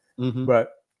journey.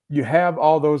 But you have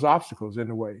all those obstacles in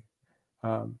the way.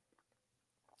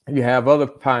 You have other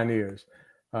pioneers,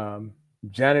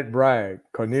 Janet Bragg,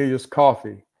 Cornelius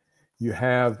Coffey. You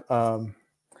have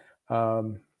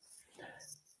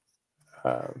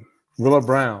Willa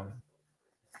Brown,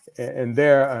 and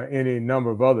there are any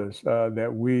number of others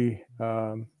that we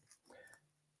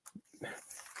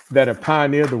that have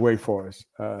pioneered the way for us.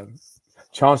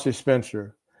 Chauncey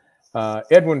Spencer,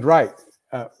 Edwin Dwight,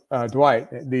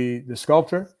 the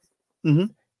sculptor.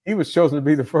 He was chosen to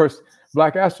be the first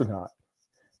Black astronaut,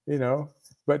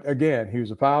 but again, he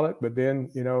was a pilot, but then,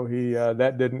 he,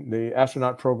 that didn't, the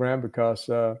astronaut program, because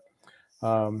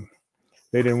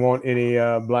they didn't want any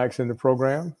Blacks in the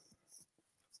program.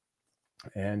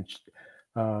 And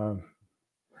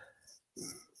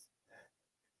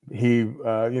he,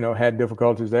 had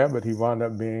difficulties there, but he wound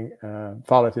up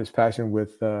followed his passion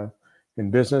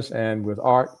in business and with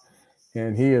art.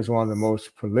 And he is one of the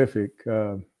most prolific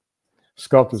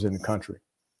sculptors in the country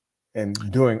and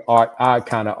doing art, our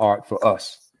kind of art for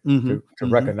us to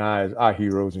recognize our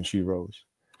heroes and sheroes.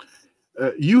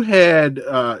 You had,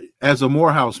 as a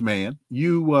Morehouse man,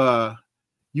 you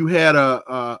had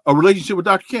a relationship with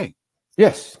Dr. King.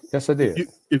 Yes, I did.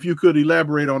 If you could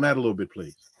elaborate on that a little bit,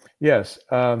 please. Yes.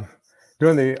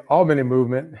 During the Albany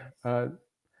movement,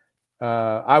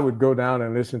 I would go down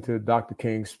and listen to Dr.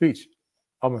 King's speech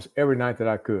almost every night that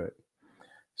I could.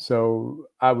 So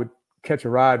I would catch a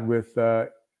ride with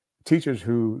teachers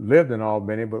who lived in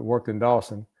Albany but worked in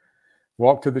Dawson,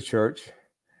 walk to the church,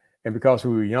 and because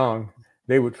we were young,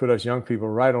 they would put us young people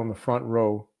right on the front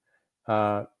row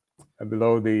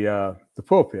below the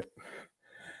pulpit.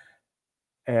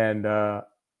 And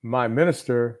my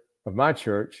minister of my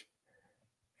church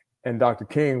and Dr.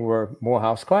 King were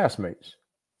Morehouse classmates.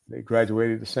 They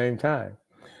graduated at the same time.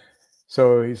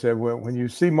 So he said, well, when you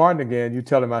see Martin again, you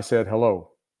tell him I said hello.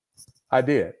 I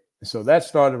did. So that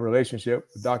started a relationship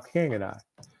with Dr. King and I.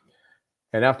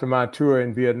 And after my tour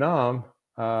in Vietnam,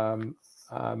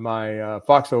 my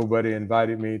Foxhole buddy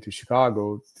invited me to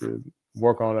Chicago to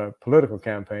work on a political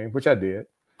campaign, which I did.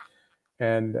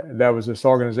 And there was this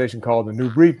organization called the New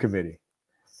Breed Committee.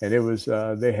 And it was,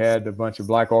 they had a bunch of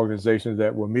Black organizations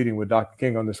that were meeting with Dr.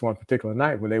 King on this one particular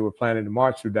night when they were planning to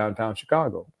march through downtown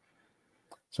Chicago.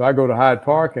 So I go to Hyde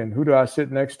Park, and who do I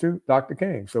sit next to? Dr.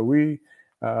 King. So we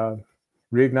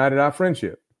reignited our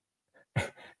friendship.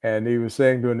 And he was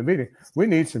saying during the meeting, we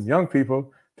need some young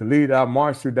people to lead our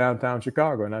march through downtown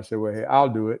Chicago. And I said, well, hey, I'll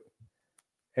do it.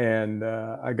 And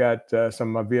I got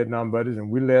some of my Vietnam buddies,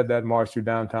 and we led that march through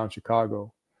downtown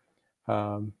Chicago.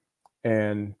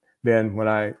 And then when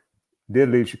I did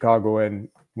leave Chicago and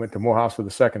went to Morehouse for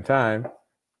the second time,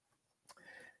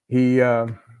 he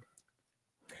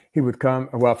would come,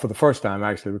 well, for the first time,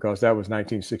 actually, because that was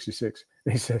 1966.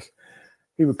 He says,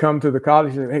 he would come to the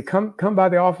college and say, hey, come by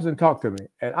the office and talk to me.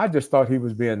 And I just thought he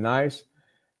was being nice.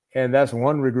 And that's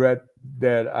one regret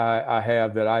that I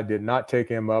have, that I did not take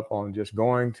him up on just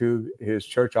going to his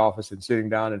church office and sitting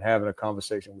down and having a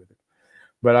conversation with him.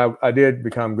 But I did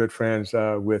become good friends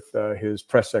with his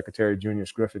press secretary,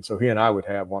 Junius Griffin. So he and I would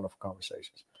have wonderful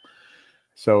conversations.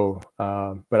 So,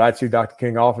 but I'd see Dr.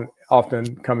 King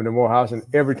often coming to Morehouse, and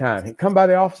every time he'd come by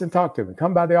the office and talk to me,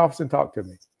 come by the office and talk to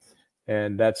me.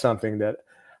 And that's something that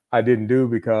I didn't do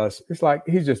because it's like,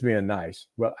 he's just being nice.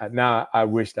 Well, now I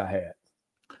wished I had.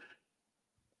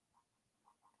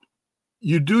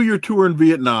 You do your tour in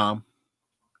Vietnam,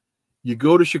 you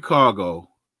go to Chicago,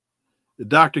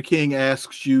 Dr. King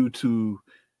asks you to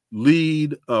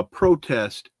lead a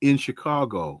protest in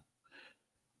Chicago.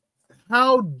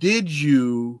 How did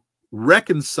you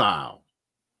reconcile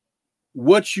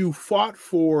what you fought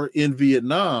for in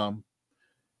Vietnam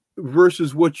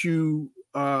versus what you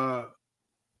were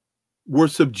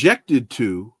subjected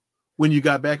to when you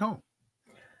got back home?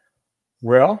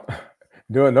 Well,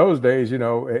 during those days, you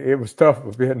know, it was tough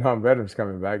for Vietnam veterans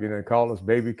coming back. You know, they called us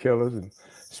baby killers and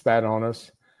spat on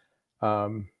us.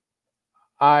 There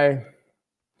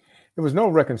was no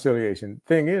reconciliation.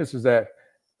 Thing is that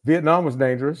Vietnam was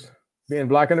dangerous. Being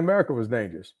Black in America was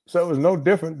dangerous. So it was no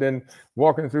different than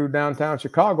walking through downtown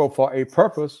Chicago for a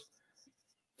purpose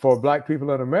for Black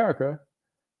people in America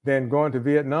than going to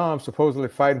Vietnam, supposedly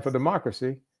fighting for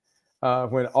democracy,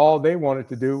 when all they wanted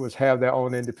to do was have their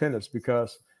own independence,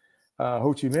 because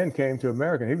Ho Chi Minh came to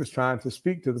America and he was trying to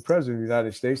speak to the president of the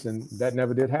United States, and that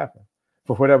never did happen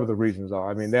for whatever the reasons are.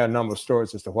 I mean, there are a number of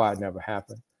stories as to why it never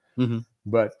happened. Mm-hmm.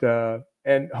 But,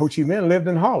 and Ho Chi Minh lived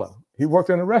in Harlem. He worked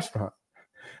in a restaurant,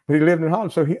 but he lived in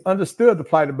Harlem. So he understood the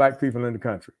plight of Black people in the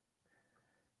country.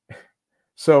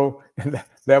 So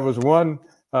that was one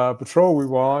patrol we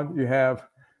were on. You have,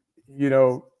 you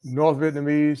know, North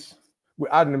Vietnamese, we're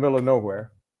out in the middle of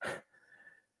nowhere.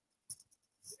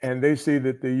 And they see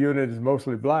that the unit is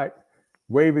mostly Black,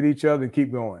 wave at each other and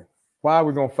keep going. Why are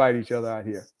we going to fight each other out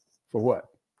here? For what?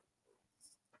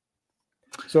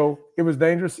 So it was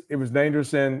dangerous. It was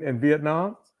dangerous in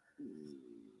Vietnam.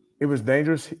 It was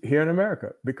dangerous here in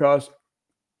America, because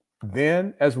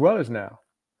then, as well as now,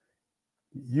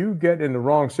 you get in the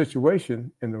wrong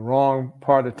situation in the wrong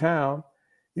part of town,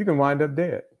 you can wind up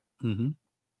dead. Mm-hmm.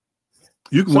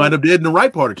 You can wind up dead in the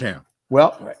right part of town.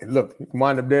 Well, look, you can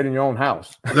wind up dead in your own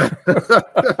house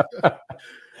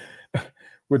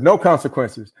with no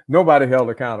consequences. Nobody held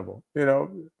accountable. You know,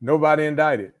 nobody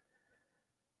indicted.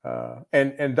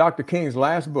 And Dr. King's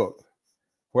last book,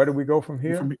 Where Do We Go From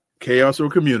Here? From Chaos or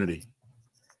Community.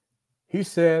 He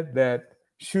said that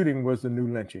shooting was the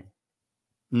new lynching.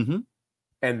 Mm-hmm.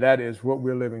 And that is what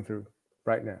we're living through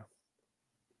right now.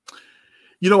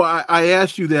 You know, I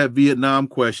asked you that Vietnam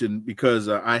question because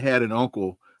I had an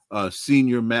uncle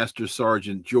Senior Master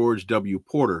Sergeant George W.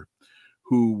 Porter,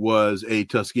 who was a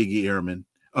Tuskegee Airman,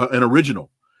 an original,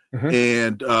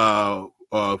 and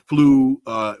flew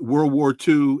World War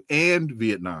II and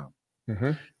Vietnam.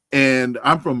 And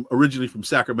I'm originally from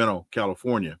Sacramento,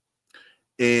 California,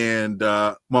 and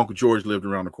my Uncle George lived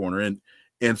around the corner,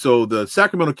 and so the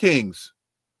Sacramento Kings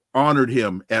honored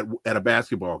him at a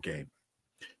basketball game,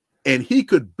 and he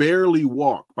could barely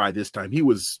walk by this time. He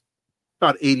was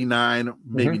about 89,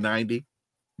 maybe 90.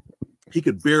 He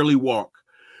could barely walk.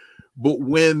 But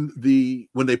when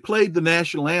they played the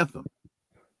national anthem,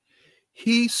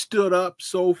 he stood up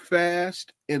so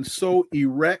fast and so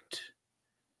erect.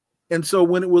 And so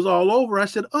when it was all over, I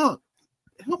said, "Unc,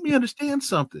 help me understand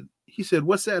something." He said,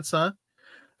 "What's that, son?"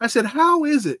 I said, "How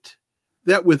is it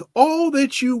that with all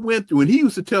that you went through," and he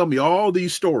used to tell me all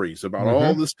these stories about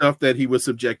all the stuff that he was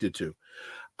subjected to.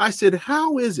 I said,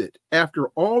 "How is it after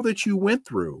all that you went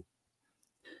through,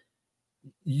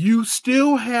 you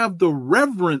still have the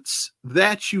reverence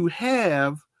that you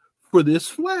have for this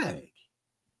flag?"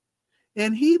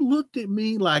 And he looked at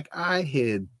me like I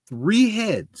had 3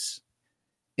 heads.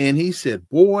 And he said,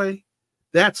 "Boy,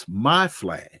 that's my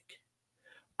flag.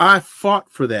 I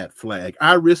fought for that flag.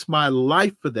 I risked my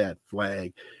life for that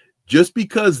flag. Just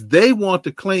because they want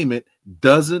to claim it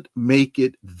doesn't make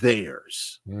it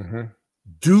theirs.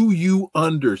 Do you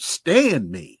understand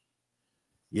me?"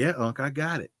 "Yeah, Unc, I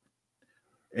got it."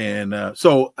 And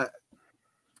so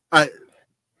I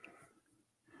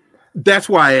that's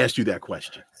why I asked you that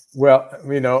question. Well,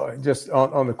 just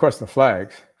on the question of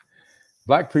flags,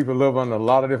 Black people live under a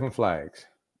lot of different flags,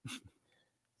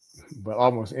 but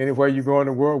almost anywhere you go in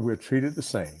the world, we're treated the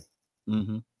same.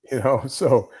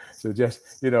 So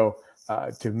just,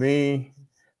 to me,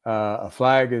 a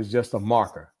flag is just a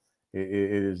marker. It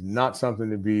is not something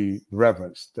to be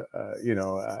reverenced.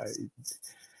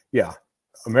 Yeah,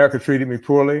 America treated me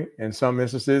poorly in some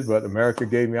instances, but America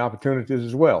gave me opportunities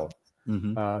as well.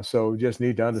 So just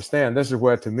need to understand, this is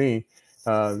where, to me,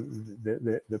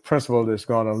 the principle that's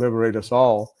going to liberate us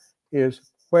all is,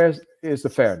 where's the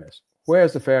fairness?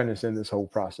 Where's the fairness in this whole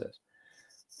process?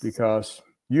 Because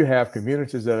you have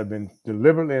communities that have been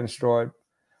deliberately destroyed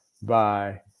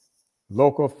by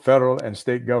local, federal, and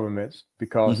state governments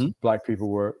because Black people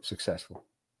were successful.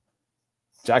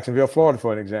 Jacksonville, Florida,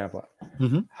 for an example.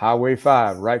 Highway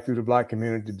 5, right through the Black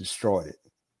community, destroyed it.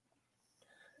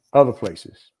 Other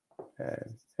places.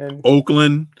 And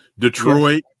Oakland,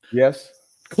 Detroit, yes.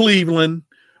 Cleveland,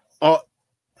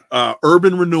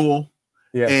 urban renewal,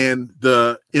 and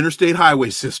the interstate highway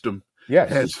system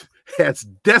has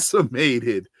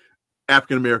decimated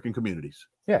African American communities.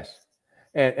 Yes,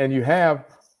 and you have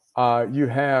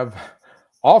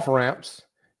off ramps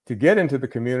to get into the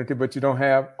community, but you don't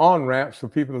have on ramps for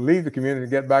people to leave the community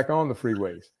and get back on the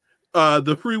freeways.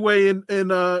 The freeway in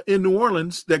New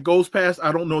Orleans that goes past,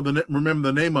 I don't know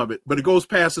remember the name of it, but it goes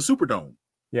past the Superdome.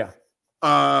 Yeah.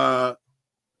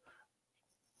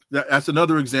 That's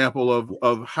another example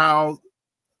of how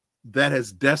that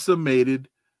has decimated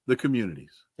the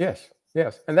communities. Yes.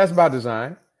 And that's by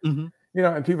design.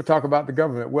 And people talk about the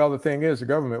government. Well, the thing is, the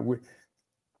government,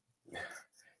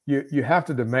 you have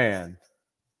to demand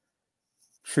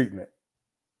treatment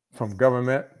from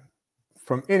government,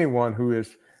 from anyone who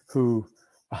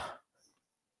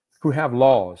have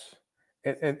laws.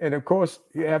 And of course,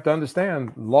 you have to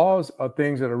understand, laws are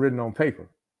things that are written on paper.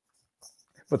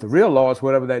 But the real law is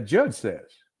whatever that judge says.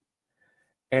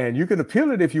 And you can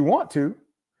appeal it if you want to,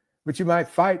 but you might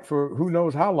fight for who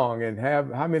knows how long and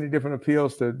have how many different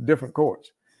appeals to different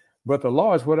courts. But the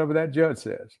law is whatever that judge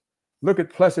says. Look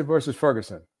at Plessy versus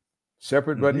Ferguson.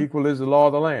 Separate but equal is the law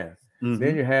of the land.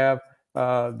 Then you have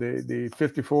the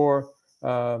 54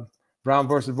 Brown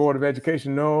versus Board of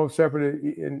Education. No, separate,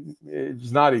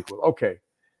 it's not equal. Okay.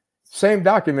 Same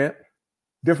document,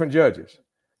 different judges.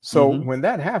 So when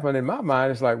that happened, in my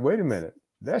mind, it's like, wait a minute,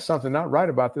 there's something not right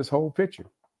about this whole picture.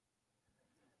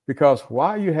 Because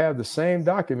while you have the same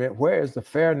document, where is the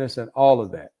fairness in all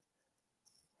of that?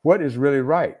 What is really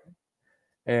right?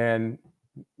 And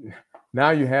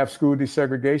now you have school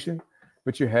desegregation,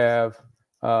 but you have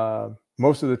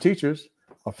most of the teachers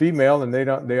are female and they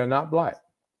are not Black.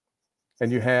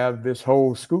 And you have this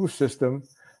whole school system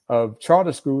of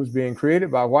charter schools being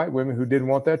created by white women who didn't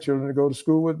want their children to go to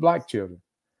school with Black children.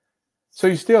 So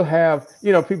you still have,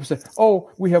 people say, "Oh,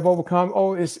 we have overcome.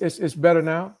 Oh, it's better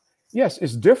now." Yes,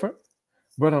 it's different,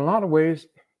 but in a lot of ways,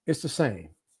 it's the same.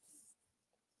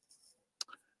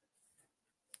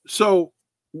 So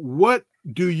what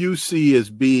do you see as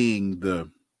being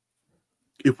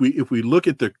if we look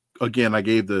at again, I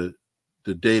gave the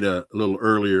data a little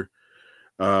earlier,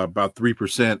 about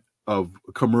 3% of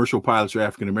commercial pilots are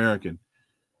African American,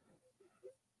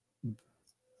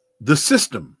 the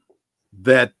system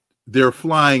that they're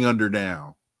flying under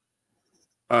now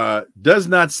does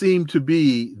not seem to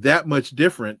be that much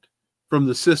different from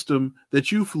the system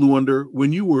that you flew under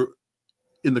when you were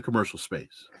in the commercial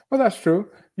space. Well, that's true.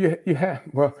 You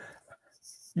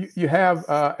have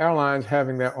airlines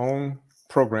having their own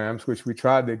programs, which we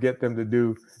tried to get them to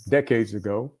do decades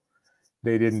ago.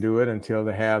 They didn't do it until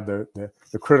they had the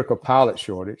critical pilot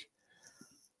shortage.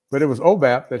 But it was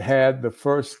OBAP that had the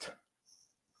first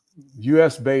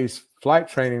US-based flight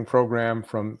training program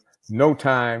from no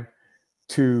time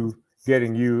to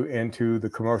getting you into the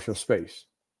commercial space.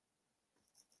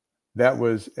 That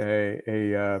was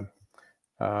a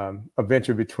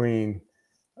venture between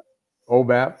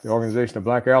OBAP, the Organization of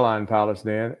Black Airline Pilots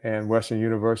then, and Western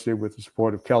University with the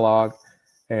support of Kellogg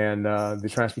and the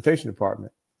Transportation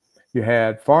Department. You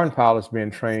had foreign pilots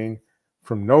being trained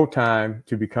from no time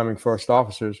to becoming first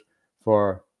officers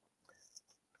for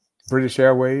British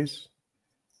Airways,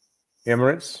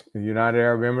 Emirates, the United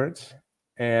Arab Emirates,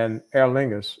 and Aer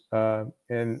Lingus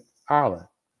in Ireland.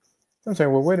 I'm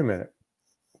saying, well, wait a minute.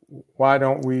 Why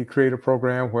don't we create a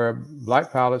program where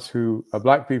black pilots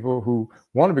black people who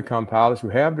want to become pilots, who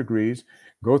have degrees,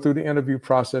 go through the interview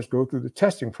process, go through the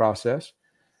testing process,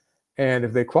 and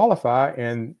if they qualify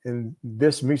and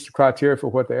this meets the criteria for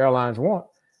what the airlines want,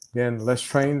 then let's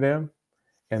train them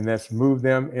and let's move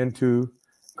them into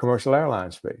commercial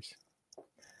airline space.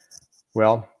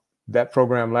 Well, that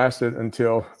program lasted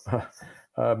until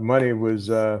money was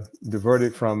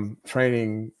diverted from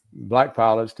training black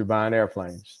pilots to buying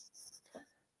airplanes.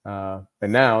 And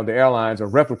now the airlines are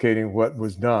replicating what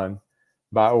was done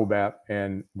by OBAP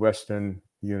and Western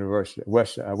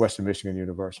Michigan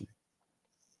University.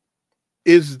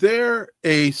 Is there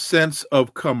a sense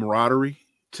of camaraderie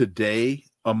today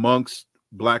amongst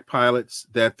black pilots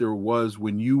that there was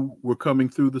when you were coming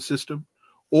through the system?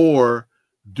 Or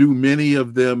do many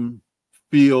of them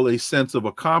feel a sense of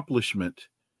accomplishment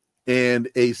and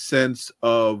a sense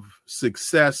of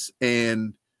success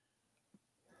and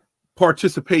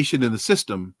participation in the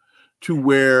system to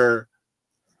where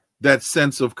that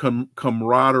sense of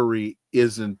camaraderie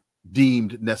isn't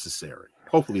deemed necessary?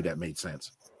 Hopefully that made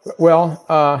sense. Well,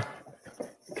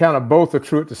 kind of both are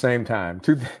true at the same time.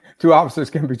 Two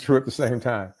opposites can be true at the same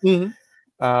time. Mm-hmm.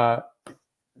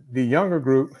 The younger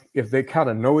group, if they kind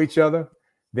of know each other,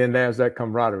 then there's that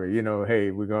camaraderie. You know,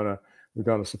 hey, we're gonna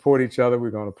support each other.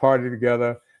 We're gonna party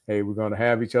together. Hey, we're gonna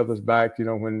have each other's back. You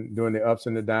know, when doing the ups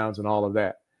and the downs and all of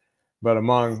that. But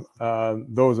among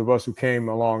those of us who came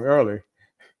along early,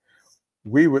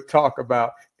 we would talk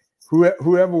about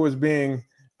whoever was being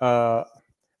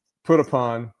put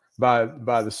upon by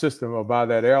the system or by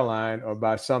that airline or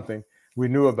by something. We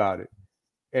knew about it,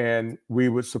 and we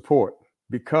would support,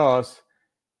 because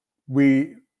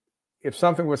if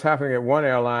something was happening at one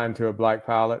airline to a black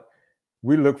pilot,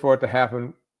 we look for it to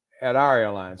happen at our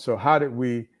airline. So how did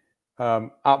we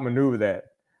outmaneuver that?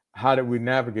 How did we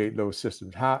navigate those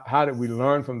systems? How did we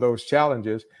learn from those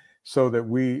challenges so that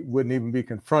we wouldn't even be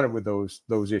confronted with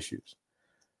those issues?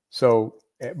 So,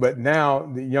 but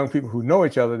now the young people who know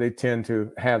each other, they tend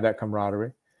to have that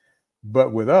camaraderie.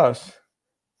 But with us,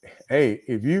 hey,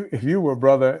 if you were a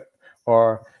brother,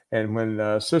 and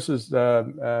when sisters,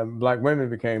 black women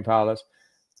became pilots,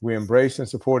 we embraced and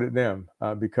supported them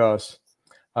because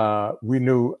we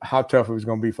knew how tough it was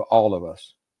going to be for all of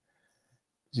us.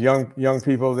 Young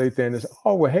people, they tend to say,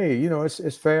 oh, well, hey, you know,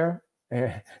 it's fair.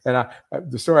 And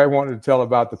the story I wanted to tell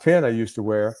about the pin I used to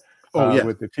wear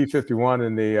with the P-51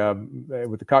 and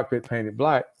with the cockpit painted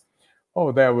black.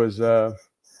 Oh, there was a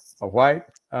white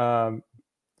pilot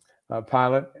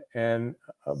and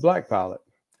a black pilot.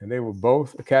 And they were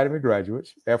both Academy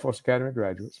graduates, Air Force Academy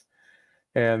graduates.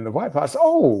 And the white pilot said,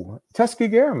 oh,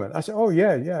 Tuskegee Airmen. I said, oh,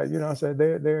 yeah. You know, I said,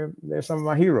 they're some of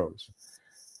my heroes.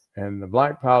 And the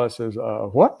black pilot says,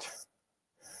 what?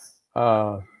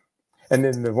 And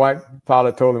then the white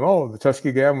pilot told him, oh, the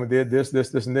Tuskegee Airmen did this,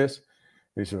 and this.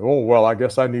 And he said, oh, well, I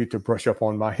guess I need to brush up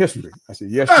on my history. I said,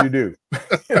 yes, you do.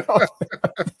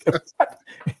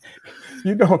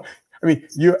 You don't, I mean,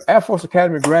 you're Air Force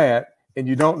Academy grad and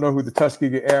you don't know who the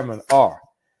Tuskegee Airmen are.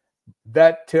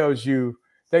 That gives you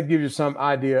some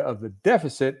idea of the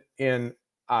deficit in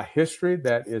our history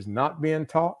that is not being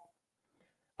taught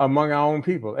among our own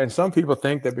people. And some people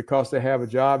think that because they have a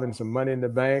job and some money in the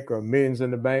bank or millions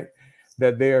in the bank,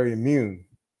 that they are immune.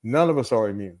 None of us are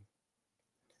immune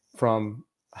from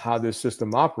how this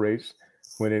system operates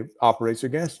when it operates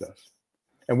against us.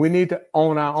 And we need to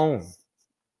own our own.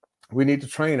 We need to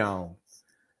train our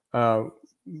own.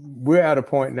 We're at a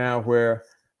point now where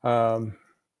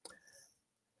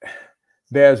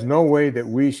there's no way that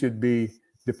we should be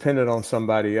dependent on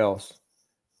somebody else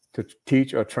to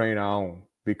teach or train our own,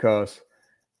 because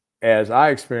as I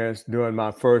experienced during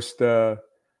my first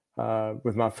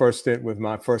with my first stint with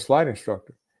my first flight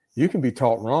instructor, you can be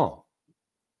taught wrong.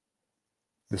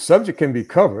 The subject can be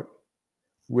covered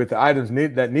with the items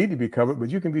that need to be covered, but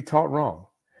you can be taught wrong.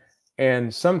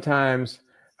 And sometimes,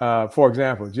 for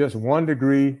example, just 1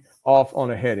 degree off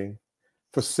on a heading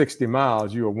for 60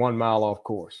 miles, you are 1 mile off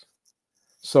course.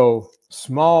 So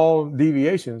small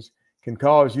deviations can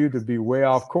cause you to be way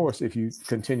off course if you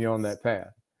continue on that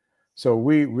path. So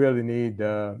we really need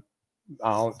to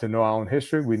know our own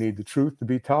history. We need the truth to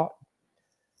be taught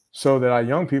so that our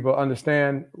young people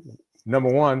understand, number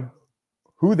one,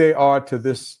 who they are to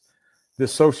this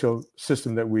social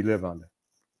system that we live under,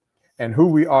 and who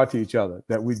we are to each other,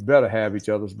 that we'd better have each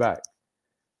other's back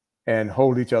and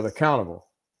hold each other accountable.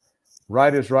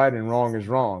 Right is right and wrong is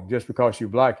wrong. Just because you're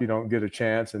black, you don't get a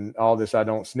chance, and all this, I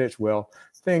don't snitch. Well,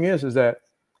 thing is that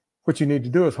what you need to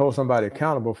do is hold somebody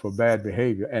accountable for bad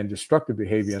behavior and destructive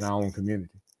behavior in our own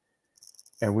community.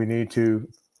 And we need to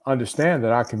understand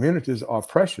that our communities are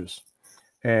precious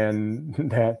and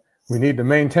that we need to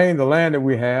maintain the land that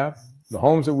we have, the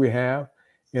homes that we have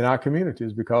in our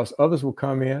communities, because others will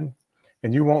come in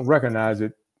and you won't recognize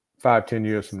it 5-10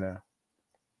 years from now.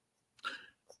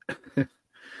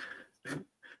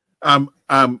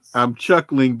 I'm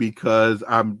chuckling because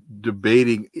I'm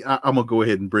debating. I'm gonna go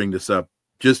ahead and bring this up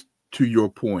just to your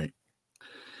point.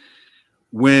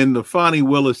 When the Fonnie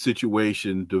Willis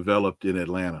situation developed in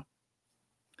Atlanta,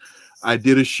 I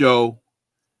did a show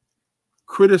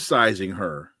criticizing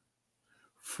her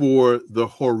for the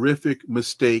horrific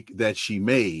mistake that she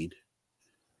made,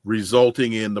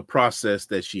 resulting in the process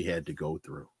that she had to go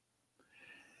through.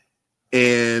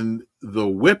 And the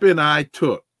whipping I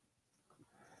took,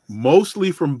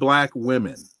 mostly from Black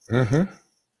women,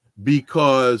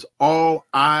 because all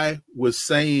I was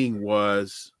saying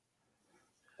was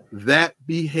that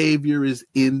behavior is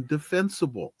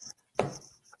indefensible,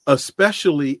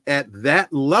 especially at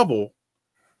that level.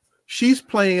 She's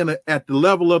playing at the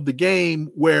level of the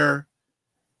game where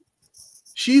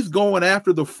she's going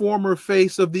after the former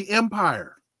face of the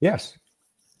empire. Yes.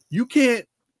 You can't,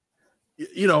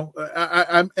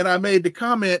 I made the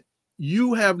comment,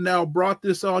 you have now brought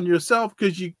this on yourself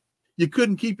because you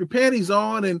couldn't keep your panties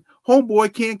on and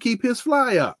homeboy can't keep his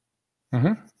fly up.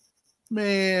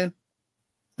 Man,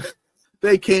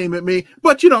 they came at me.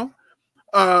 But,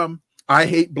 I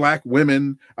hate Black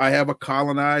women. I have a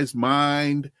colonized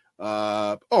mind. Who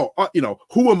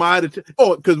am I to?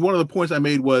 Because one of the points I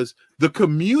made was the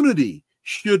community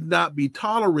should not be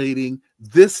tolerating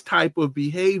this type of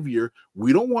behavior.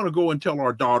 We don't want to go and tell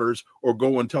our daughters or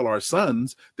go and tell our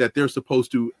sons that they're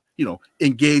supposed to,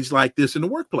 engage like this in the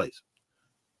workplace.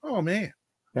 Oh man.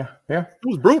 Yeah. It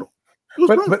was brutal.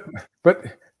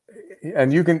 But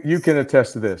and you can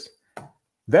attest to this.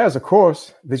 There's a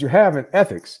course that you have in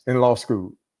ethics in law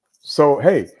school. So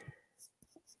hey,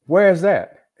 where's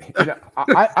that?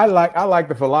 I like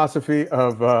the philosophy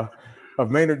of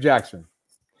Maynard Jackson,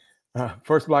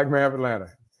 first Black man of Atlanta.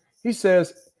 He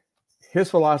says his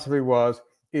philosophy was,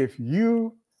 if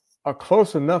you are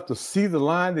close enough to see the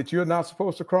line that you're not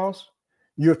supposed to cross,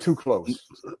 you're too close.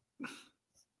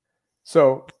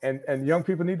 So, and young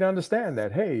people need to understand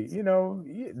that, hey,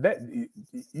 that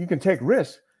you can take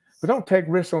risks, but don't take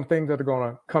risks on things that are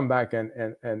going to come back and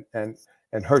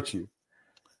hurt you.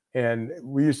 And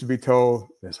we used to be told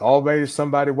there's always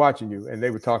somebody watching you. And they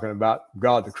were talking about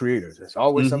God, the creator. There's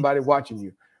always somebody watching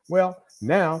you. Well,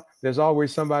 now there's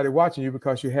always somebody watching you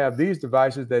because you have these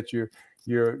devices that your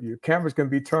cameras can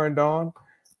be turned on,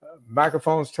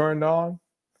 microphones turned on,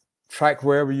 track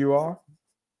wherever you are.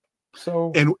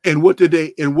 So and what did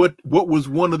they what was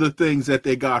one of the things that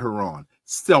they got her on?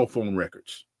 Cell phone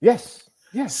records. Yes.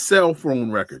 Cell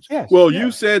phone records. Yes. Well,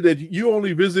 you said that you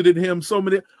only visited him so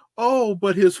many. Oh,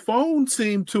 but his phone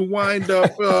seemed to wind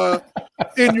up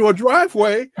in your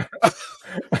driveway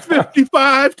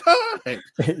 55 times.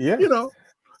 Yeah.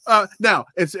 Now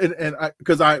it's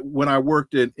because when I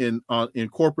worked in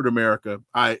corporate America,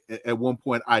 at one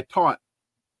point I taught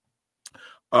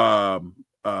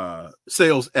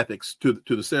sales ethics to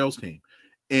the sales team,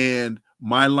 and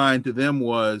my line to them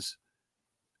was,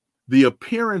 the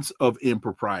appearance of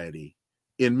impropriety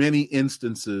in many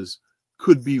instances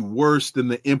could be worse than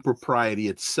the impropriety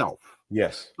itself.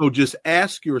 Yes. So just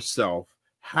ask yourself,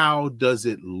 how does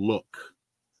it look?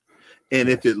 And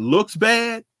if it looks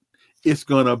bad, it's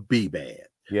gonna be bad.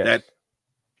 Yes.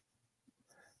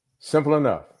 Simple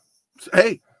enough.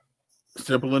 Hey,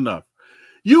 simple enough.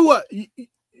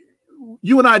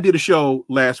 you and I did a show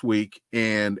last week,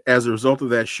 and as a result of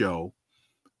that show,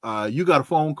 you got a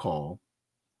phone call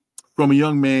from a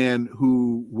young man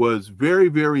who was very,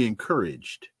 very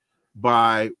encouraged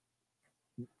by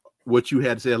what you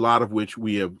had to say, a lot of which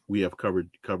we have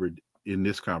covered in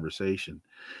this conversation.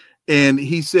 And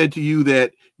he said to you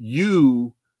that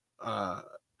you,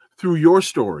 through your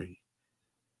story,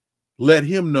 let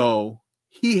him know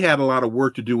he had a lot of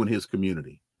work to do in his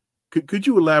community. Could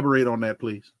you elaborate on that,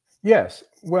 please? Yes.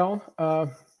 Well,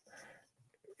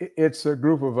 it's a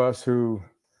group of us who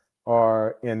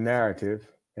are in narrative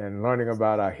and learning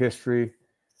about our history,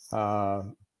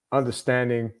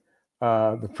 understanding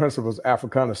the principles of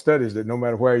Africana studies, that no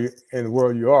matter where in the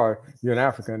world you are, you're an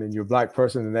African and you're a Black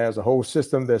person, and there's a whole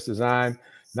system that's designed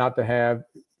not to have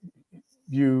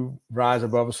you rise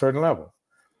above a certain level.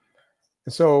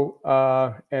 And so,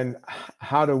 and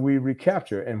how do we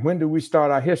recapture? And when do we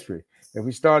start our history? If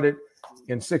we started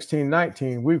in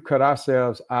 1619, we've cut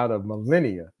ourselves out of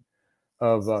millennia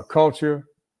of culture,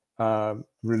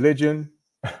 religion,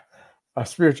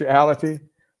 spirituality,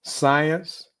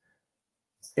 science,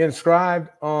 inscribed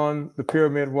on the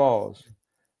pyramid walls.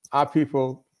 Our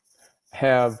people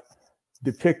have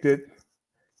depicted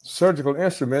surgical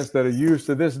instruments that are used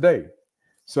to this day.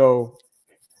 So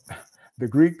the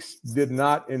Greeks did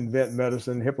not invent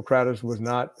medicine. Hippocrates was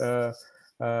not the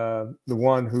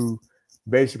one who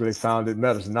basically founded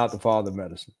medicine, not the father of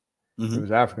medicine. Mm-hmm. It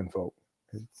was African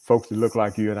folks that look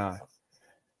like you and I.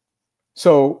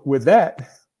 So with that,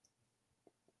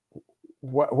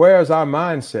 where is our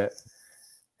mindset?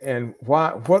 And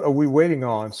what are we waiting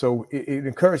on? So it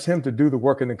encouraged him to do the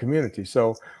work in the community.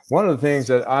 So one of the things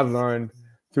that I've learned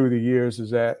through the years is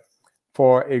that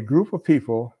for a group of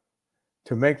people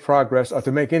to make progress or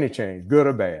to make any change, good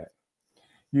or bad,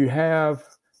 you have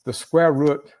the square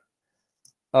root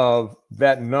of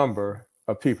that number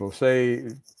of people, say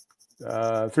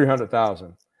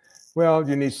 300,000. Well,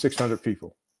 you need 600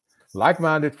 people,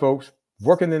 like-minded folks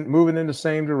working and moving in the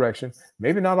same direction,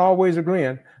 maybe not always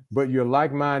agreeing, but you're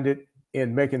like-minded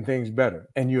in making things better.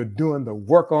 And you're doing the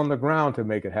work on the ground to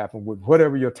make it happen with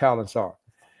whatever your talents are.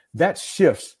 That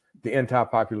shifts the entire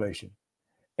population.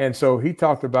 And so he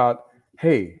talked about,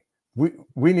 hey,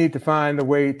 we need to find a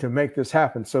way to make this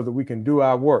happen so that we can do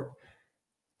our work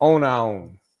on our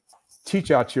own, teach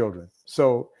our children.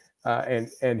 So,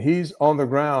 and he's on the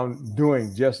ground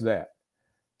doing just that.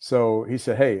 So he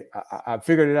said, hey, I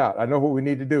figured it out. I know what we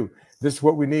need to do. This is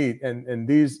what we need in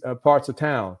these parts of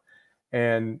town.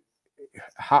 And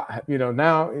how,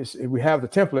 now we have the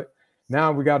template.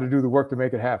 Now we got to do the work to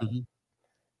make it happen.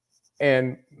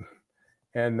 Mm-hmm.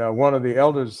 And one of the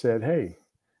elders said, hey,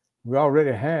 we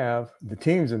already have the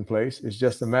teams in place. It's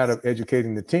just a matter of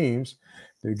educating the teams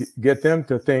to get them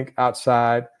to think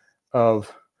outside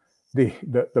of the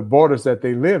borders that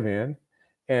they live in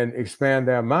and expand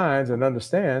their minds and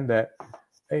understand that,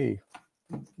 hey,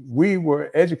 we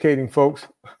were educating folks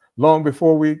long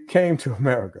before we came to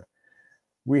America.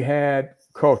 We had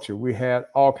culture. We had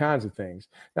all kinds of things.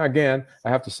 Now, again, I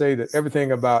have to say that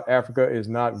everything about Africa is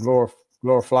not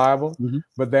glorifiable, mm-hmm.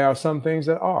 but there are some things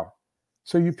that are.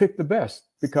 So you pick the best,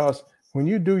 because when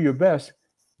you do your best,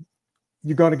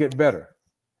 you're going to get better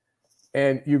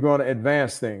and you're going to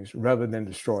advance things rather than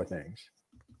destroy things.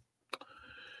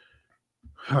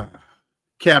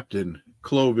 Captain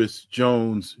Clovis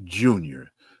Jones, Jr.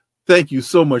 Thank you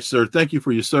so much, sir. Thank you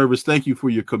for your service. Thank you for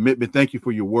your commitment. Thank you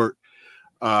for your work.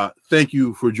 Thank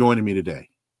you for joining me today.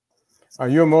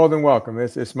 You're more than welcome.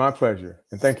 It's my pleasure.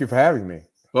 And thank you for having me.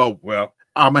 Oh, well,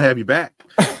 I'm going to have you back.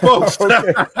 Folks, all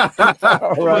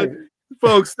right.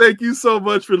 Folks, thank you so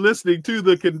much for listening to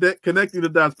the Connecting the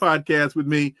Dots podcast with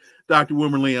me, Dr.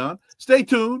 Wilmer Leon. Stay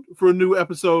tuned for new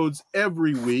episodes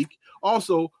every week.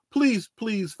 Also, please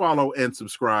follow and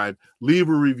subscribe, leave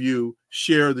a review,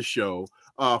 share the show,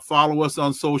 follow us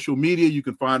on social media. You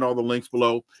can find all the links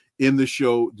below in the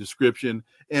show description.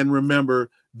 And remember,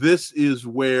 this is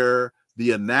where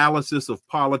the analysis of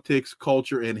politics,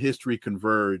 culture, and history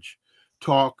converge.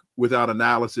 Talk without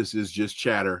analysis is just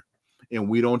chatter, and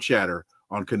we don't chatter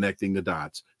on Connecting the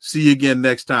Dots. See you again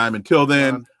next time. Until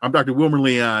then, I'm Dr. Wilmer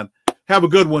Leon. Have a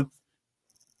good one.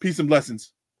 Peace and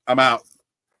blessings. I'm out.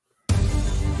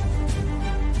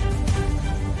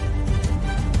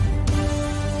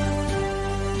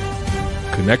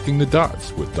 Connecting the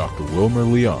Dots with Dr. Wilmer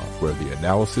Leon, where the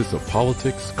analysis of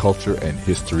politics, culture, and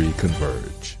history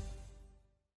converge.